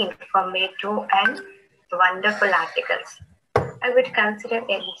very informative and wonderful articles. I would consider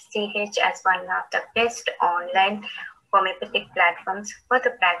NCH as one of the best online homeopathic platforms for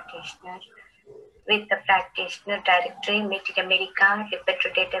the practitioner, with the practitioner directory, Medica,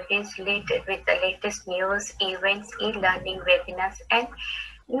 repertoire database, with the latest news, events, e-learning, webinars, and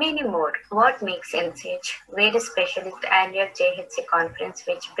many more. What makes NCH very special is the annual JHC conference,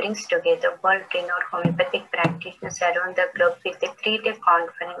 which brings together world-renowned homeopathic practitioners around the globe with a 3-day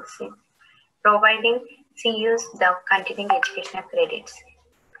conference, providing CUs the continuing educational credits.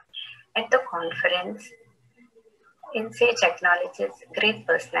 At the conference, NCH acknowledges great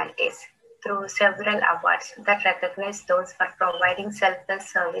personalities through several awards that recognize those for providing selfless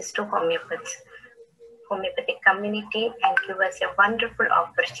service to homeopathic community and give us a wonderful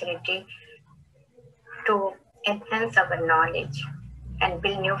opportunity to enhance our knowledge and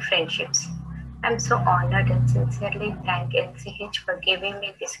build new friendships. I'm so honored and sincerely thank NCH for giving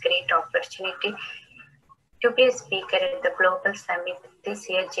me this great opportunity to be a speaker at the Global Summit this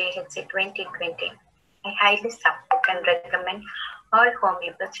year, JHC 2020. I highly support and recommend all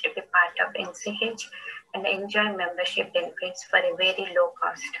homeopaths to be part of NCH and enjoy membership benefits for a very low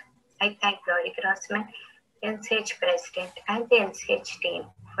cost. I thank Lauri Grossman, NCH President, and the NCH team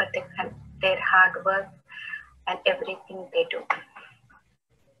for their hard work and everything they do.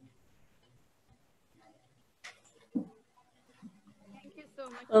 Thank you so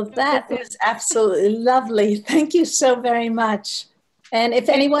much. Well, that was absolutely lovely. Thank you so very much. And if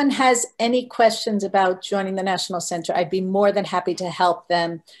anyone has any questions about joining the National Center, I'd be more than happy to help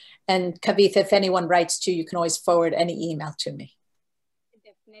them. And Kavita, if anyone writes to you, you can always forward any email to me.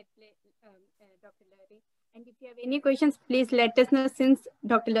 Definitely, Dr. Lauri. And if you have any questions, please let us know, since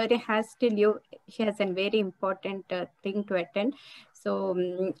Dr. Lauri has to leave. She has a very important thing to attend. So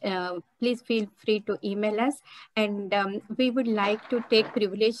please feel free to email us. And we would like to take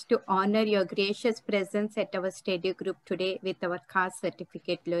privilege to honor your gracious presence at our study group today with our caste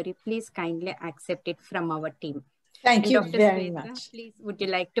certificate, Lauri. Please kindly accept it from our team. Thank and you Dr. very Sweta, much. Please, would you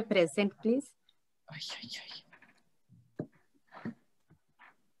like to present, please?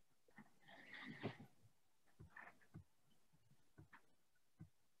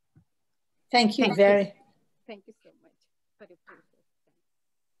 Thank you Thank you so much for your precious time.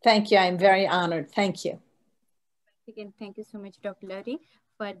 Thank you. I'm very honored. Thank you. Again, thank you so much, Dr. Lauri,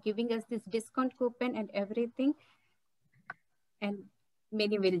 for giving us this discount coupon and everything. And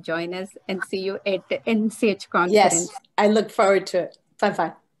many will join us and see you at the NCH conference. Yes, I look forward to it.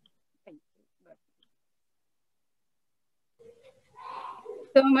 Bye-bye. Thank you.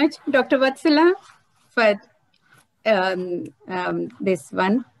 So much, Dr. Vatsala, for this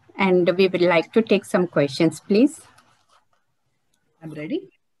one. And we would like to take some questions, please. I'm ready.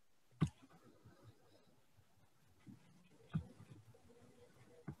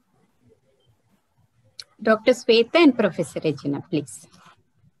 Dr. Sweta and Professor Regina, please.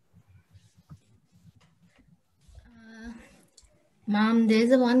 Ma'am,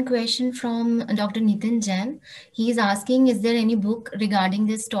 there's one question from Dr. Nitin Jain. He's asking, is there any book regarding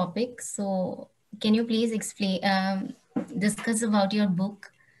this topic? So can you please explain, discuss about your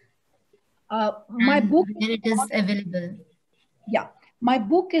book? My book, where it is available. Yeah, my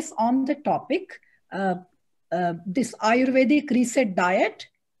book is on the topic, this Ayurvedic reset diet,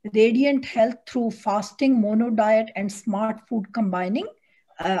 radiant health through fasting, mono diet, and smart food combining.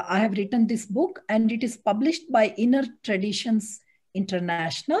 I have written this book, and it is published by Inner Traditions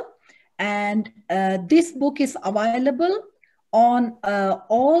International. And this book is available on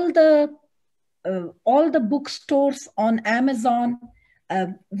all the bookstores, on Amazon.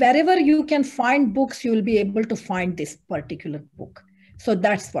 Wherever you can find books, you will be able to find this particular book. So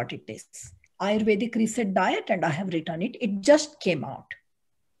that's what it is. Ayurvedic Reset Diet, and I have written it. It just came out.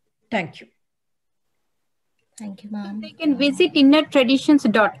 Thank you. Thank you, ma'am. They can visit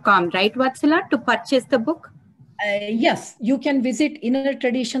innertraditions.com, right, Vatsala, to purchase the book? Yes, you can visit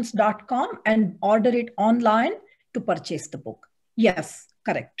innertraditions.com and order it online to purchase the book. Yes,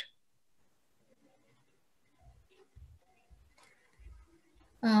 correct.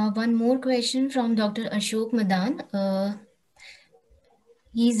 One more question from Dr. Ashok Madan.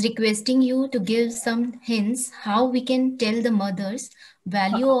 He's requesting you to give some hints how we can tell the mothers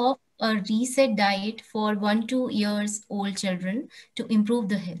value of a reset diet for 1 to 2 years old children to improve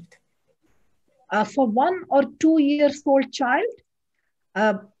the health. For 1 or 2 years old child,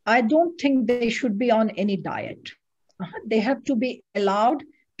 I don't think they should be on any diet. They have to be allowed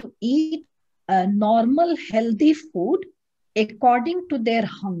to eat normal, healthy food according to their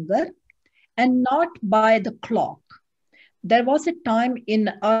hunger and not by the clock. There was a time in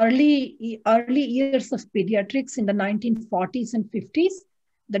early years of pediatrics in the 1940s and 50s,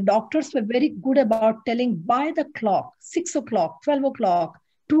 the doctors were very good about telling by the clock, 6 o'clock, 12 o'clock,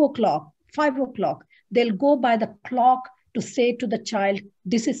 2 o'clock, 5 o'clock. They'll go by the clock to say to the child,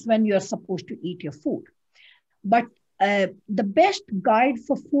 this is when you're supposed to eat your food. But the best guide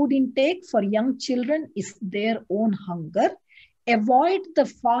for food intake for young children is their own hunger. Avoid the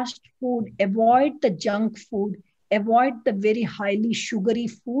fast food, avoid the junk food, avoid the very highly sugary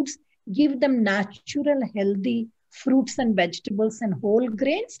foods. Give them natural, healthy fruits and vegetables and whole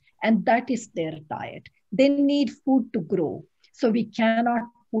grains, and that is their diet. They need food to grow. So we cannot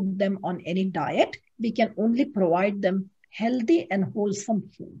put them on any diet. We can only provide them healthy and wholesome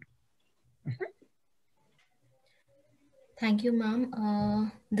food. Thank you,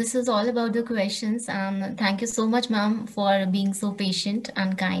 ma'am. This is all about the questions. And thank you so much, ma'am, for being so patient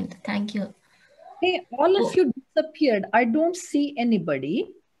and kind. Thank you. Hey, all of you disappeared. I don't see anybody.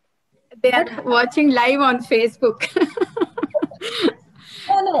 They are watching live on Facebook.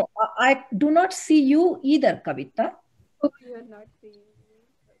 Oh, no, I do not see you either, Kavita. Oh, you are not seeing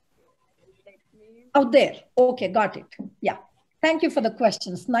me. Oh, there. Okay, got it. Yeah. Thank you for the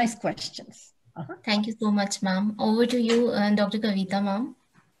questions. Nice questions. Thank you so much, ma'am. Over to you, Dr. Kavita, ma'am.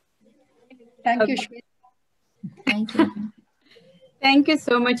 Thank you, Shweta. Thank you. Thank you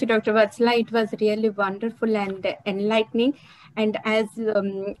so much, Dr. Vatsala. It was really wonderful and enlightening. And as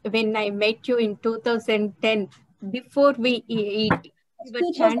when I met you in 2010, before we eat, we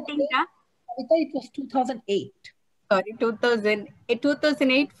were chanting that. It was 2008. Sorry,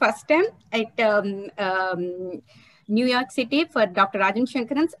 2008 first time at New York City for Dr. Rajan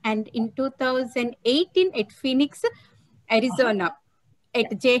Shankaran's, and in 2018 at Phoenix, Arizona. At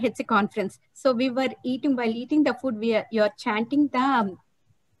JHC conference. So we were eating, while eating the food, you're chanting the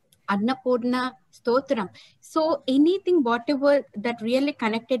Annapurna Stotram. So anything, whatever that really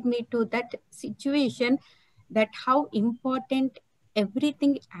connected me to that situation, that how important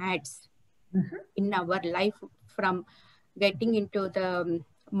everything adds in our life, from getting into the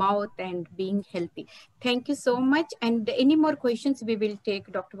mouth and being healthy. Thank you so much. And any more questions we will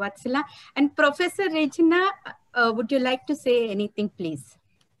take, Dr. Vatsala. And Professor Regina, would you like to say anything, please?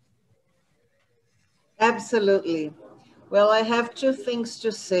 Absolutely. Well, I have two things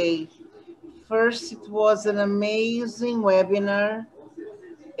to say. First, it was an amazing webinar,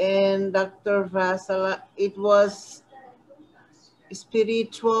 and Dr. Vatsala, it was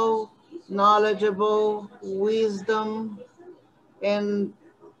spiritual, knowledgeable, wisdom, and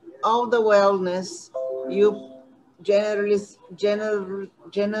all the wellness you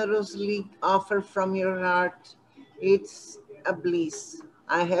generously offer from your heart. It's a bliss.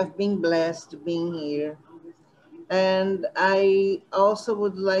 I have been blessed being here. And I also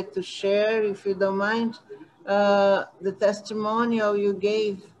would like to share, if you don't mind, the testimonial you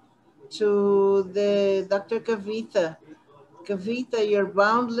gave to the Dr. Kavita. Kavita, your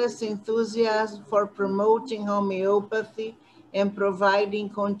boundless enthusiasm for promoting homeopathy and providing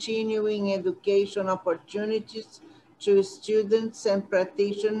continuing education opportunities to students and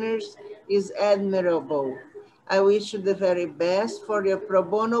practitioners is admirable. I wish you the very best for your pro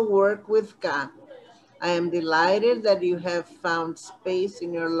bono work with Ka. I am delighted that you have found space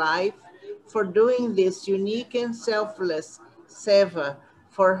in your life for doing this unique and selfless seva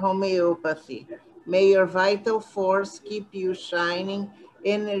for homeopathy. May your vital force keep you shining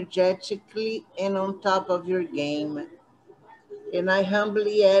energetically and on top of your game. And I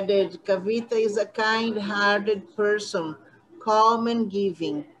humbly added, Kavita is a kind-hearted person, calm and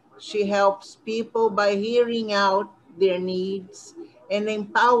giving. She helps people by hearing out their needs and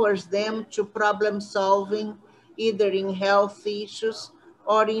empowers them to problem solving, either in health issues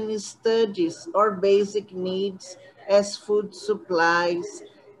or in studies or basic needs as food supplies,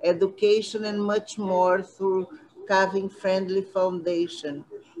 education, and much more through Kaving Friendly Foundation.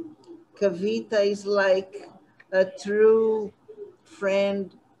 Kavita is like a true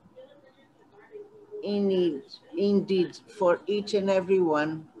friend in need, indeed, for each and every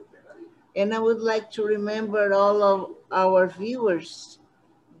one. And I would like to remember all of our viewers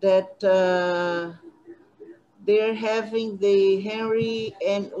that they're having the Henry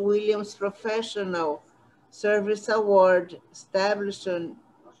and Williams Professional Service Award established in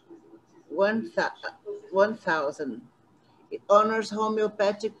 1000. It honors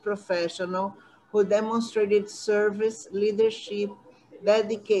homeopathic professional who demonstrated service, leadership,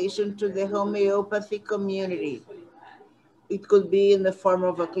 dedication to the homeopathy community. It could be in the form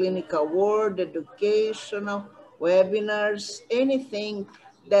of a clinical award, educational, webinars, anything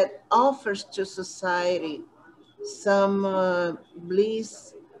that offers to society some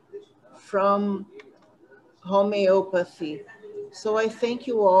bliss from homeopathy. So I thank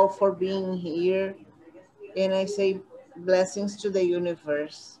you all for being here, and I say blessings to the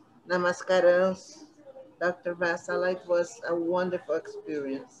universe. Namaskarams, Dr. Vatsala. It was a wonderful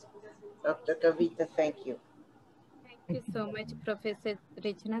experience. Dr. Kavita, thank you. Thank you so much, Professor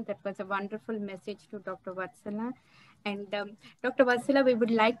Regina. That was a wonderful message to Dr. Vatsala. And Dr. Vatsala, we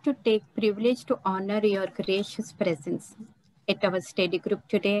would like to take privilege to honor your gracious presence at our study group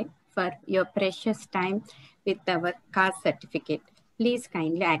today for your precious time with our caste certificate. Please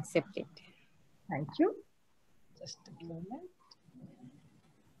kindly accept it. Thank you. Just a moment.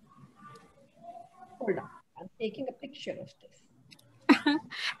 Hold on. I'm taking a picture of this.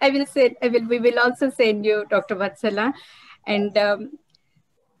 We will also send you, Dr. Vatsala. And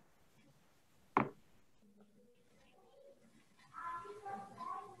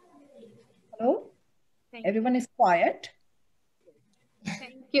hello? Everyone is quiet.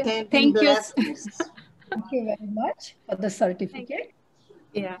 Thank you. Thank you. Thank you very much for the certificate.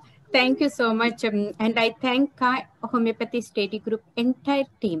 Yeah, thank you so much. And I thank Homeopathy Study Group entire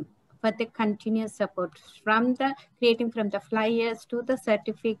team for the continuous support, from the creating from the flyers to the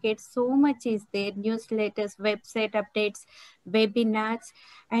certificates. So much is there: newsletters, website updates, webinars,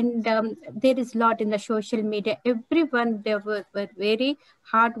 and there is a lot in the social media. Everyone, they were very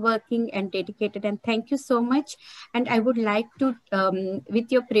hardworking and dedicated, and thank you so much. And I would like to,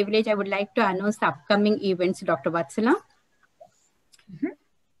 with your privilege, I would like to announce the upcoming events, Dr. Vatsala.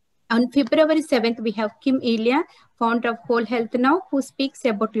 On February 7th, we have Kim Ilya, founder of Whole Health Now, who speaks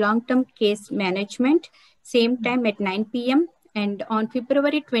about long-term case management, same time at 9 p.m. And on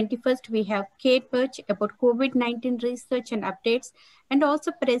February 21st, we have Kate Birch about COVID-19 research and updates, and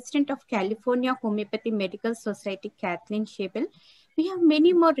also President of California Homeopathy Medical Society, Kathleen Shabel. We have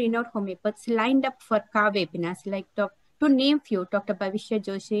many more renowned homeopaths lined up for CA webinars like To name few, Dr. Bhavishya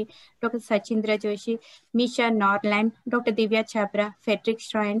Joshi, Dr. Sachindra Joshi, Misha Norland, Dr. Divya Chhabra, Frederick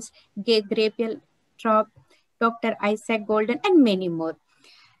Schreins, Gabriel Traub, Dr. Isaac Golden, and many more.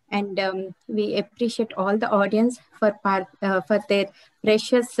 And we appreciate all the audience for their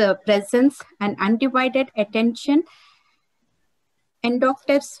precious presence and undivided attention. And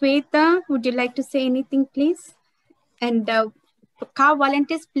Dr. Sweta, would you like to say anything, please? And CAR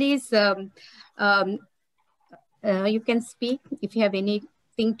volunteers, please, you can speak if you have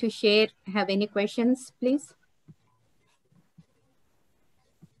anything to share, have any questions, please.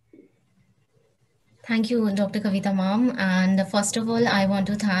 Thank you, Dr. Kavita ma'am. And first of all, I want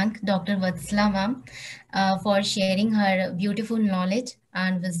to thank Dr. Vatsala ma'am for sharing her beautiful knowledge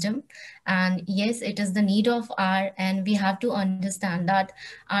and wisdom. And yes, it is the need of our, and we have to understand that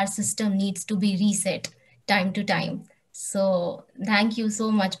our system needs to be reset time to time. So thank you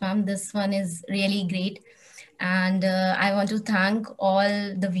so much, ma'am. This one is really great. And I want to thank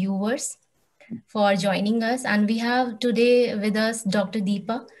all the viewers for joining us. And we have today with us Dr.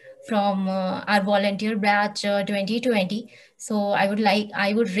 Deepa from our volunteer batch 2020. So I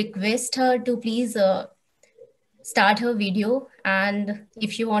would request her to please start her video. And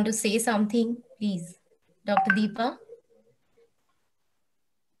if you want to say something, please, Dr. Deepa.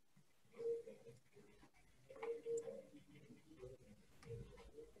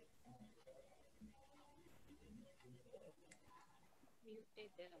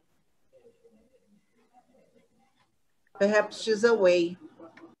 Perhaps she's away.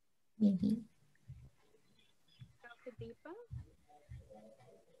 Maybe. Dr. Deepa?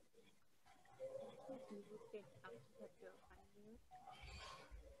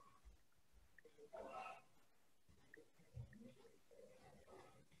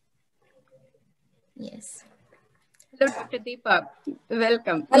 Yes. Hello, Dr. Deepa.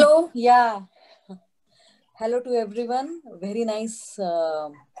 Welcome. Hello. Yeah. Hello to everyone. Very nice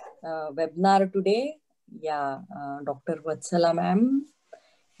webinar today. Yeah, Dr. Vatsala ma'am.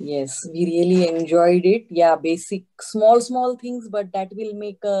 Yes, we really enjoyed it. Yeah, basic, small things, but that will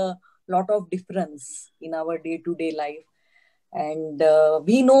make a lot of difference in our day-to-day life. And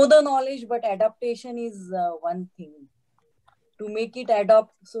we know the knowledge, but adaptation is one thing. To make it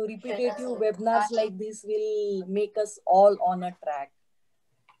adapt, so repetitive webinars like this will make us all on a track.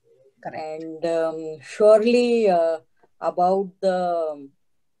 Correct. And surely about the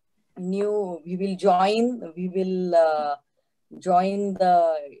new, we will join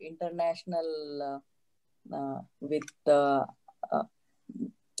the international with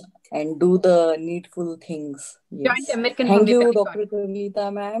and do the needful things. Yes. Thank you, Dr.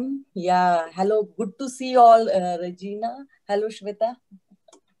 Kavita ma'am. Yeah. Hello. Good to see all, Regina. Hello, Shweta.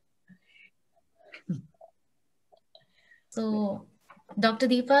 So, Dr.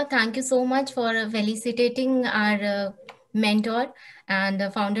 Deepa, thank you so much for felicitating our mentor and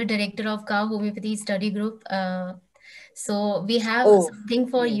founder director of KHA Homeopathy Study Group. So we have something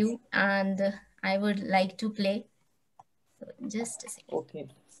for you, and I would like to play. So just a second. Okay.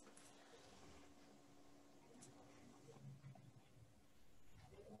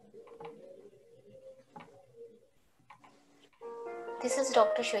 This is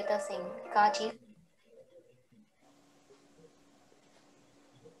Dr. Shweta Singh, KHA Chief.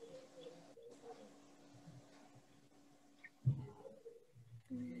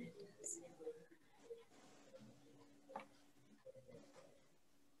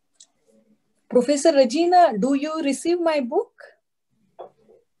 Professor Regina, do you receive my book?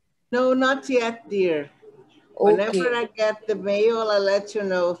 No, not yet, dear. Okay. Whenever I get the mail, I'll let you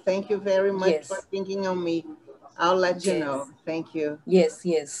know. Thank you very much for thinking on me. I'll let you know. Thank you. Yes,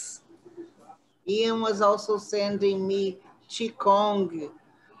 yes. Ian was also sending me Qigong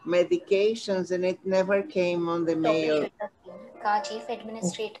medications, and it never came on the mail. KHA Chief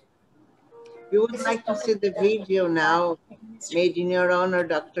Administrator. You would like to see the video now, made in your honor,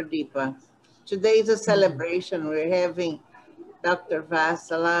 Dr. Deepa. Today is a celebration. We're having Dr.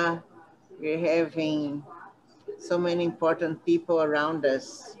 Vatsala. We're having so many important people around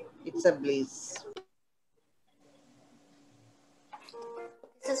us. It's a bliss.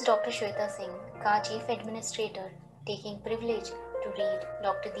 This is Dr. Shweta Singh, KHA Chief Administrator, taking privilege to read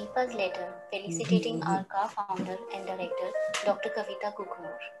Dr. Deepa's letter felicitating our KHA founder and director, Dr. Kavita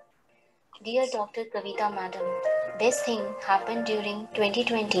Kukumar. Dear Dr. Kavita Madam, best thing happened during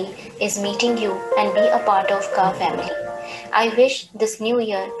 2020 is meeting you and be a part of KHA family. I wish this new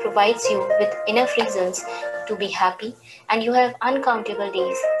year provides you with enough reasons to be happy and you have uncountable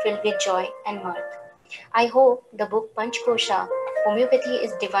days filled with joy and mirth. I hope the book Panchkosha, Homeopathy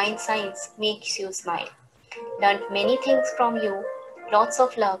is Divine Science, makes you smile. Learned many things from you, lots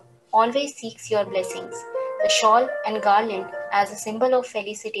of love, always seeks your blessings. the shawl and garland as a symbol of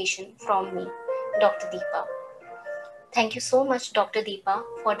felicitation from me, Dr. Deepa. Thank you so much, Dr. Deepa,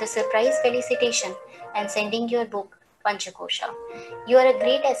 for the surprise felicitation and sending your book, Panchakosha. You are a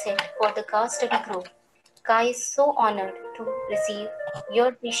great asset for the Ka study group. Ka is so honored to receive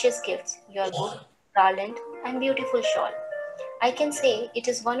your precious gifts, your book, garland, and beautiful shawl. I can say it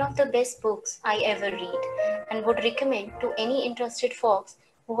is one of the best books I ever read and would recommend to any interested folks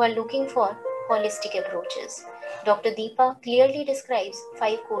who are looking for holistic approaches. Dr. Deepa clearly describes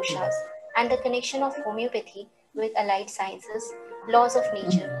 5 koshas and the connection of homeopathy with allied sciences, laws of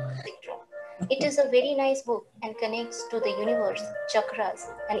nature, etc. It is a very nice book and connects to the universe, chakras,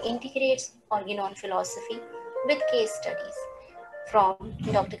 and integrates organon philosophy with case studies. From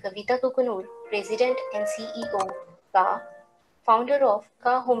Dr. Kavita Kukunur, President and CEO, Ka, founder of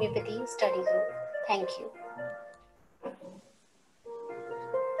Ka Homeopathy Study Group. Thank you.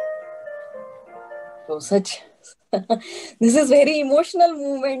 So such, this is very emotional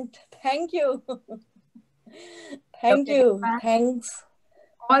moment. Thank you. Thank Dr. you. Deepa, Thanks.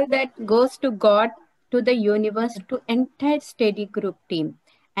 all that goes to God, to the universe, to entire study group team.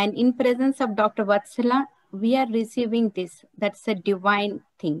 And in presence of Dr. Vatsala, we are receiving this. That's a divine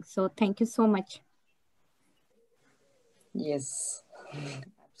thing. So thank you so much. Yes,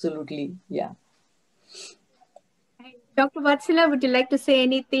 absolutely. Yeah. Dr. Vatsala, would you like to say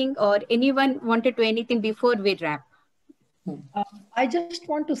anything, or anyone wanted to anything before we wrap? I just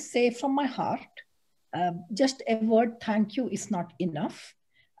want to say from my heart, just a word thank you is not enough.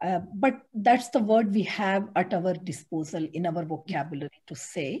 But that's the word we have at our disposal in our vocabulary to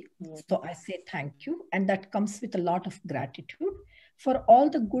say. So I say thank you. And that comes with a lot of gratitude for all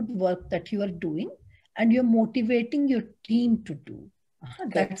the good work that you are doing and you're motivating your team to do.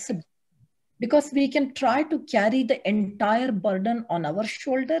 Because we can try to carry the entire burden on our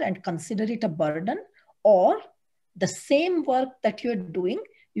shoulder and consider it a burden, or the same work that you're doing,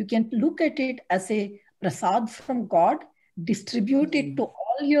 you can look at it as a prasad from God, distribute it to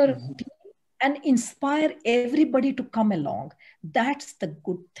all your team and inspire everybody to come along. That's the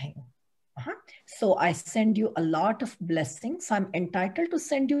good thing. So I send you a lot of blessings. I'm entitled to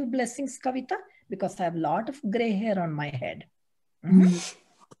send you blessings, Kavita, because I have a lot of gray hair on my head.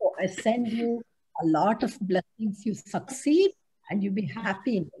 So I send you a lot of blessings. You succeed and you be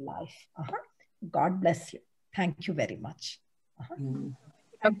happy in your life. God bless you. Thank you very much.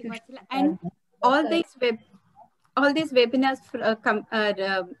 Thank you. And all these webinars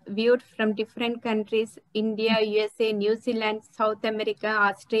are viewed from different countries: India, USA, New Zealand, South America,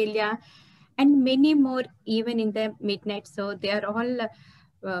 Australia, and many more, even in the midnight. So they are all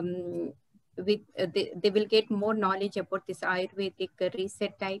they will get more knowledge about this Ayurvedic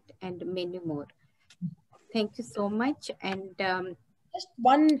reset diet and many more. Thank you so much. And just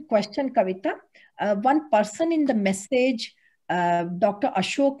one question, Kavita. One person in the message, Dr.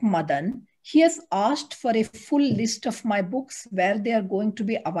 Ashok Madan, he has asked for a full list of my books where they are going to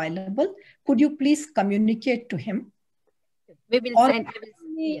be available. Could you please communicate to him? We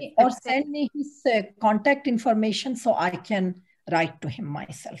will send me his contact information so I can write to him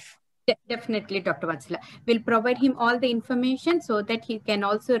myself. Definitely, Dr. Vatsala. We'll provide him all the information so that he can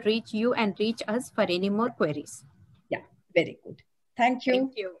also reach you and reach us for any more queries. Yeah, very good. Thank you.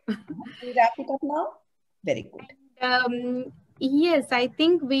 Thank you. We wrap it up now? Very good. And, yes, I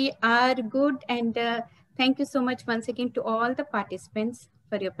think we are good. And thank you so much once again to all the participants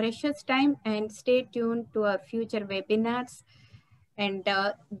for your precious time, and stay tuned to our future webinars. And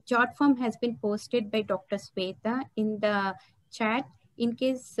jot form has been posted by Dr. Sweta in the chat. In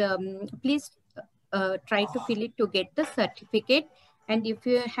case, please try to fill it to get the certificate. And if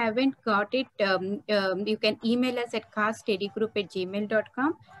you haven't got it, you can email us at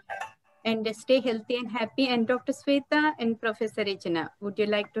kastedygroup@gmail.com. And stay healthy and happy. And Dr. Sweta and Professor Regina, would you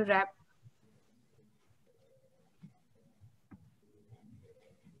like to wrap?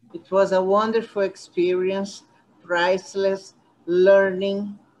 It was a wonderful experience, priceless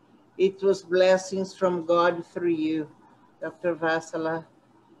learning. It was blessings from God through you, Dr. Vatsala.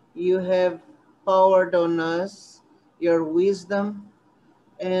 You have poured on us your wisdom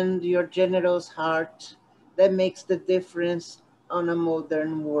and your generous heart that makes the difference on a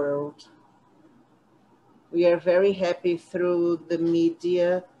modern world. We are very happy through the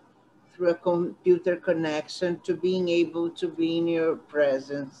media, through a computer connection, to being able to be in your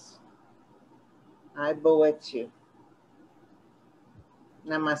presence. I bow at you.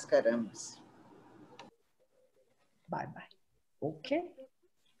 Namaskarams. Bye-bye. Okay.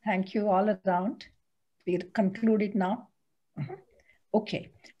 Thank you all around. We'll conclude it now.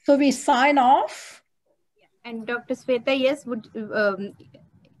 Okay. So we sign off. And Dr. Sweta, yes, would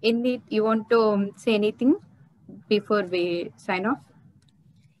you want to say anything? before we sign off?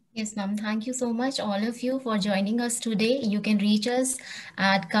 Yes, ma'am. Thank you so much, all of you, for joining us today. You can reach us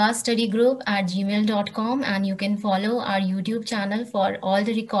at caststudygroup@gmail.com, and you can follow our YouTube channel for all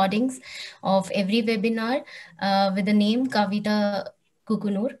the recordings of every webinar with the name Kavita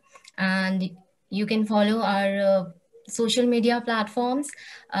Kukunur. And you can follow our social media platforms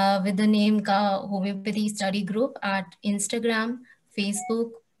with the name Homeopathy Study Group at Instagram,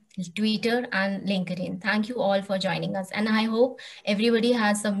 Facebook, Twitter, and LinkedIn. Thank you all for joining us. And I hope everybody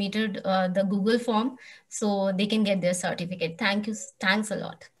has submitted the Google form so they can get their certificate. Thank you. Thanks a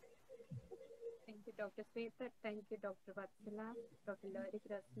lot. Thank you, Dr. Sweta. Thank you, Dr. Vatsala, Dr. Lauri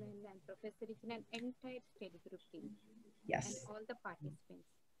Grossman, and Professor Richard, and entire study group team. Yes. And all the participants.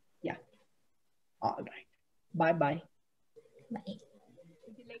 Yeah. All right. Bye-bye. Bye.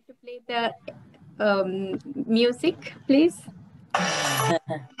 Would you like to play the music, please?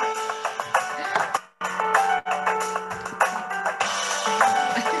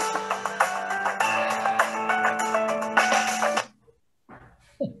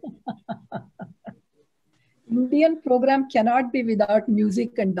 Indian program cannot be without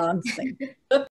music and dancing.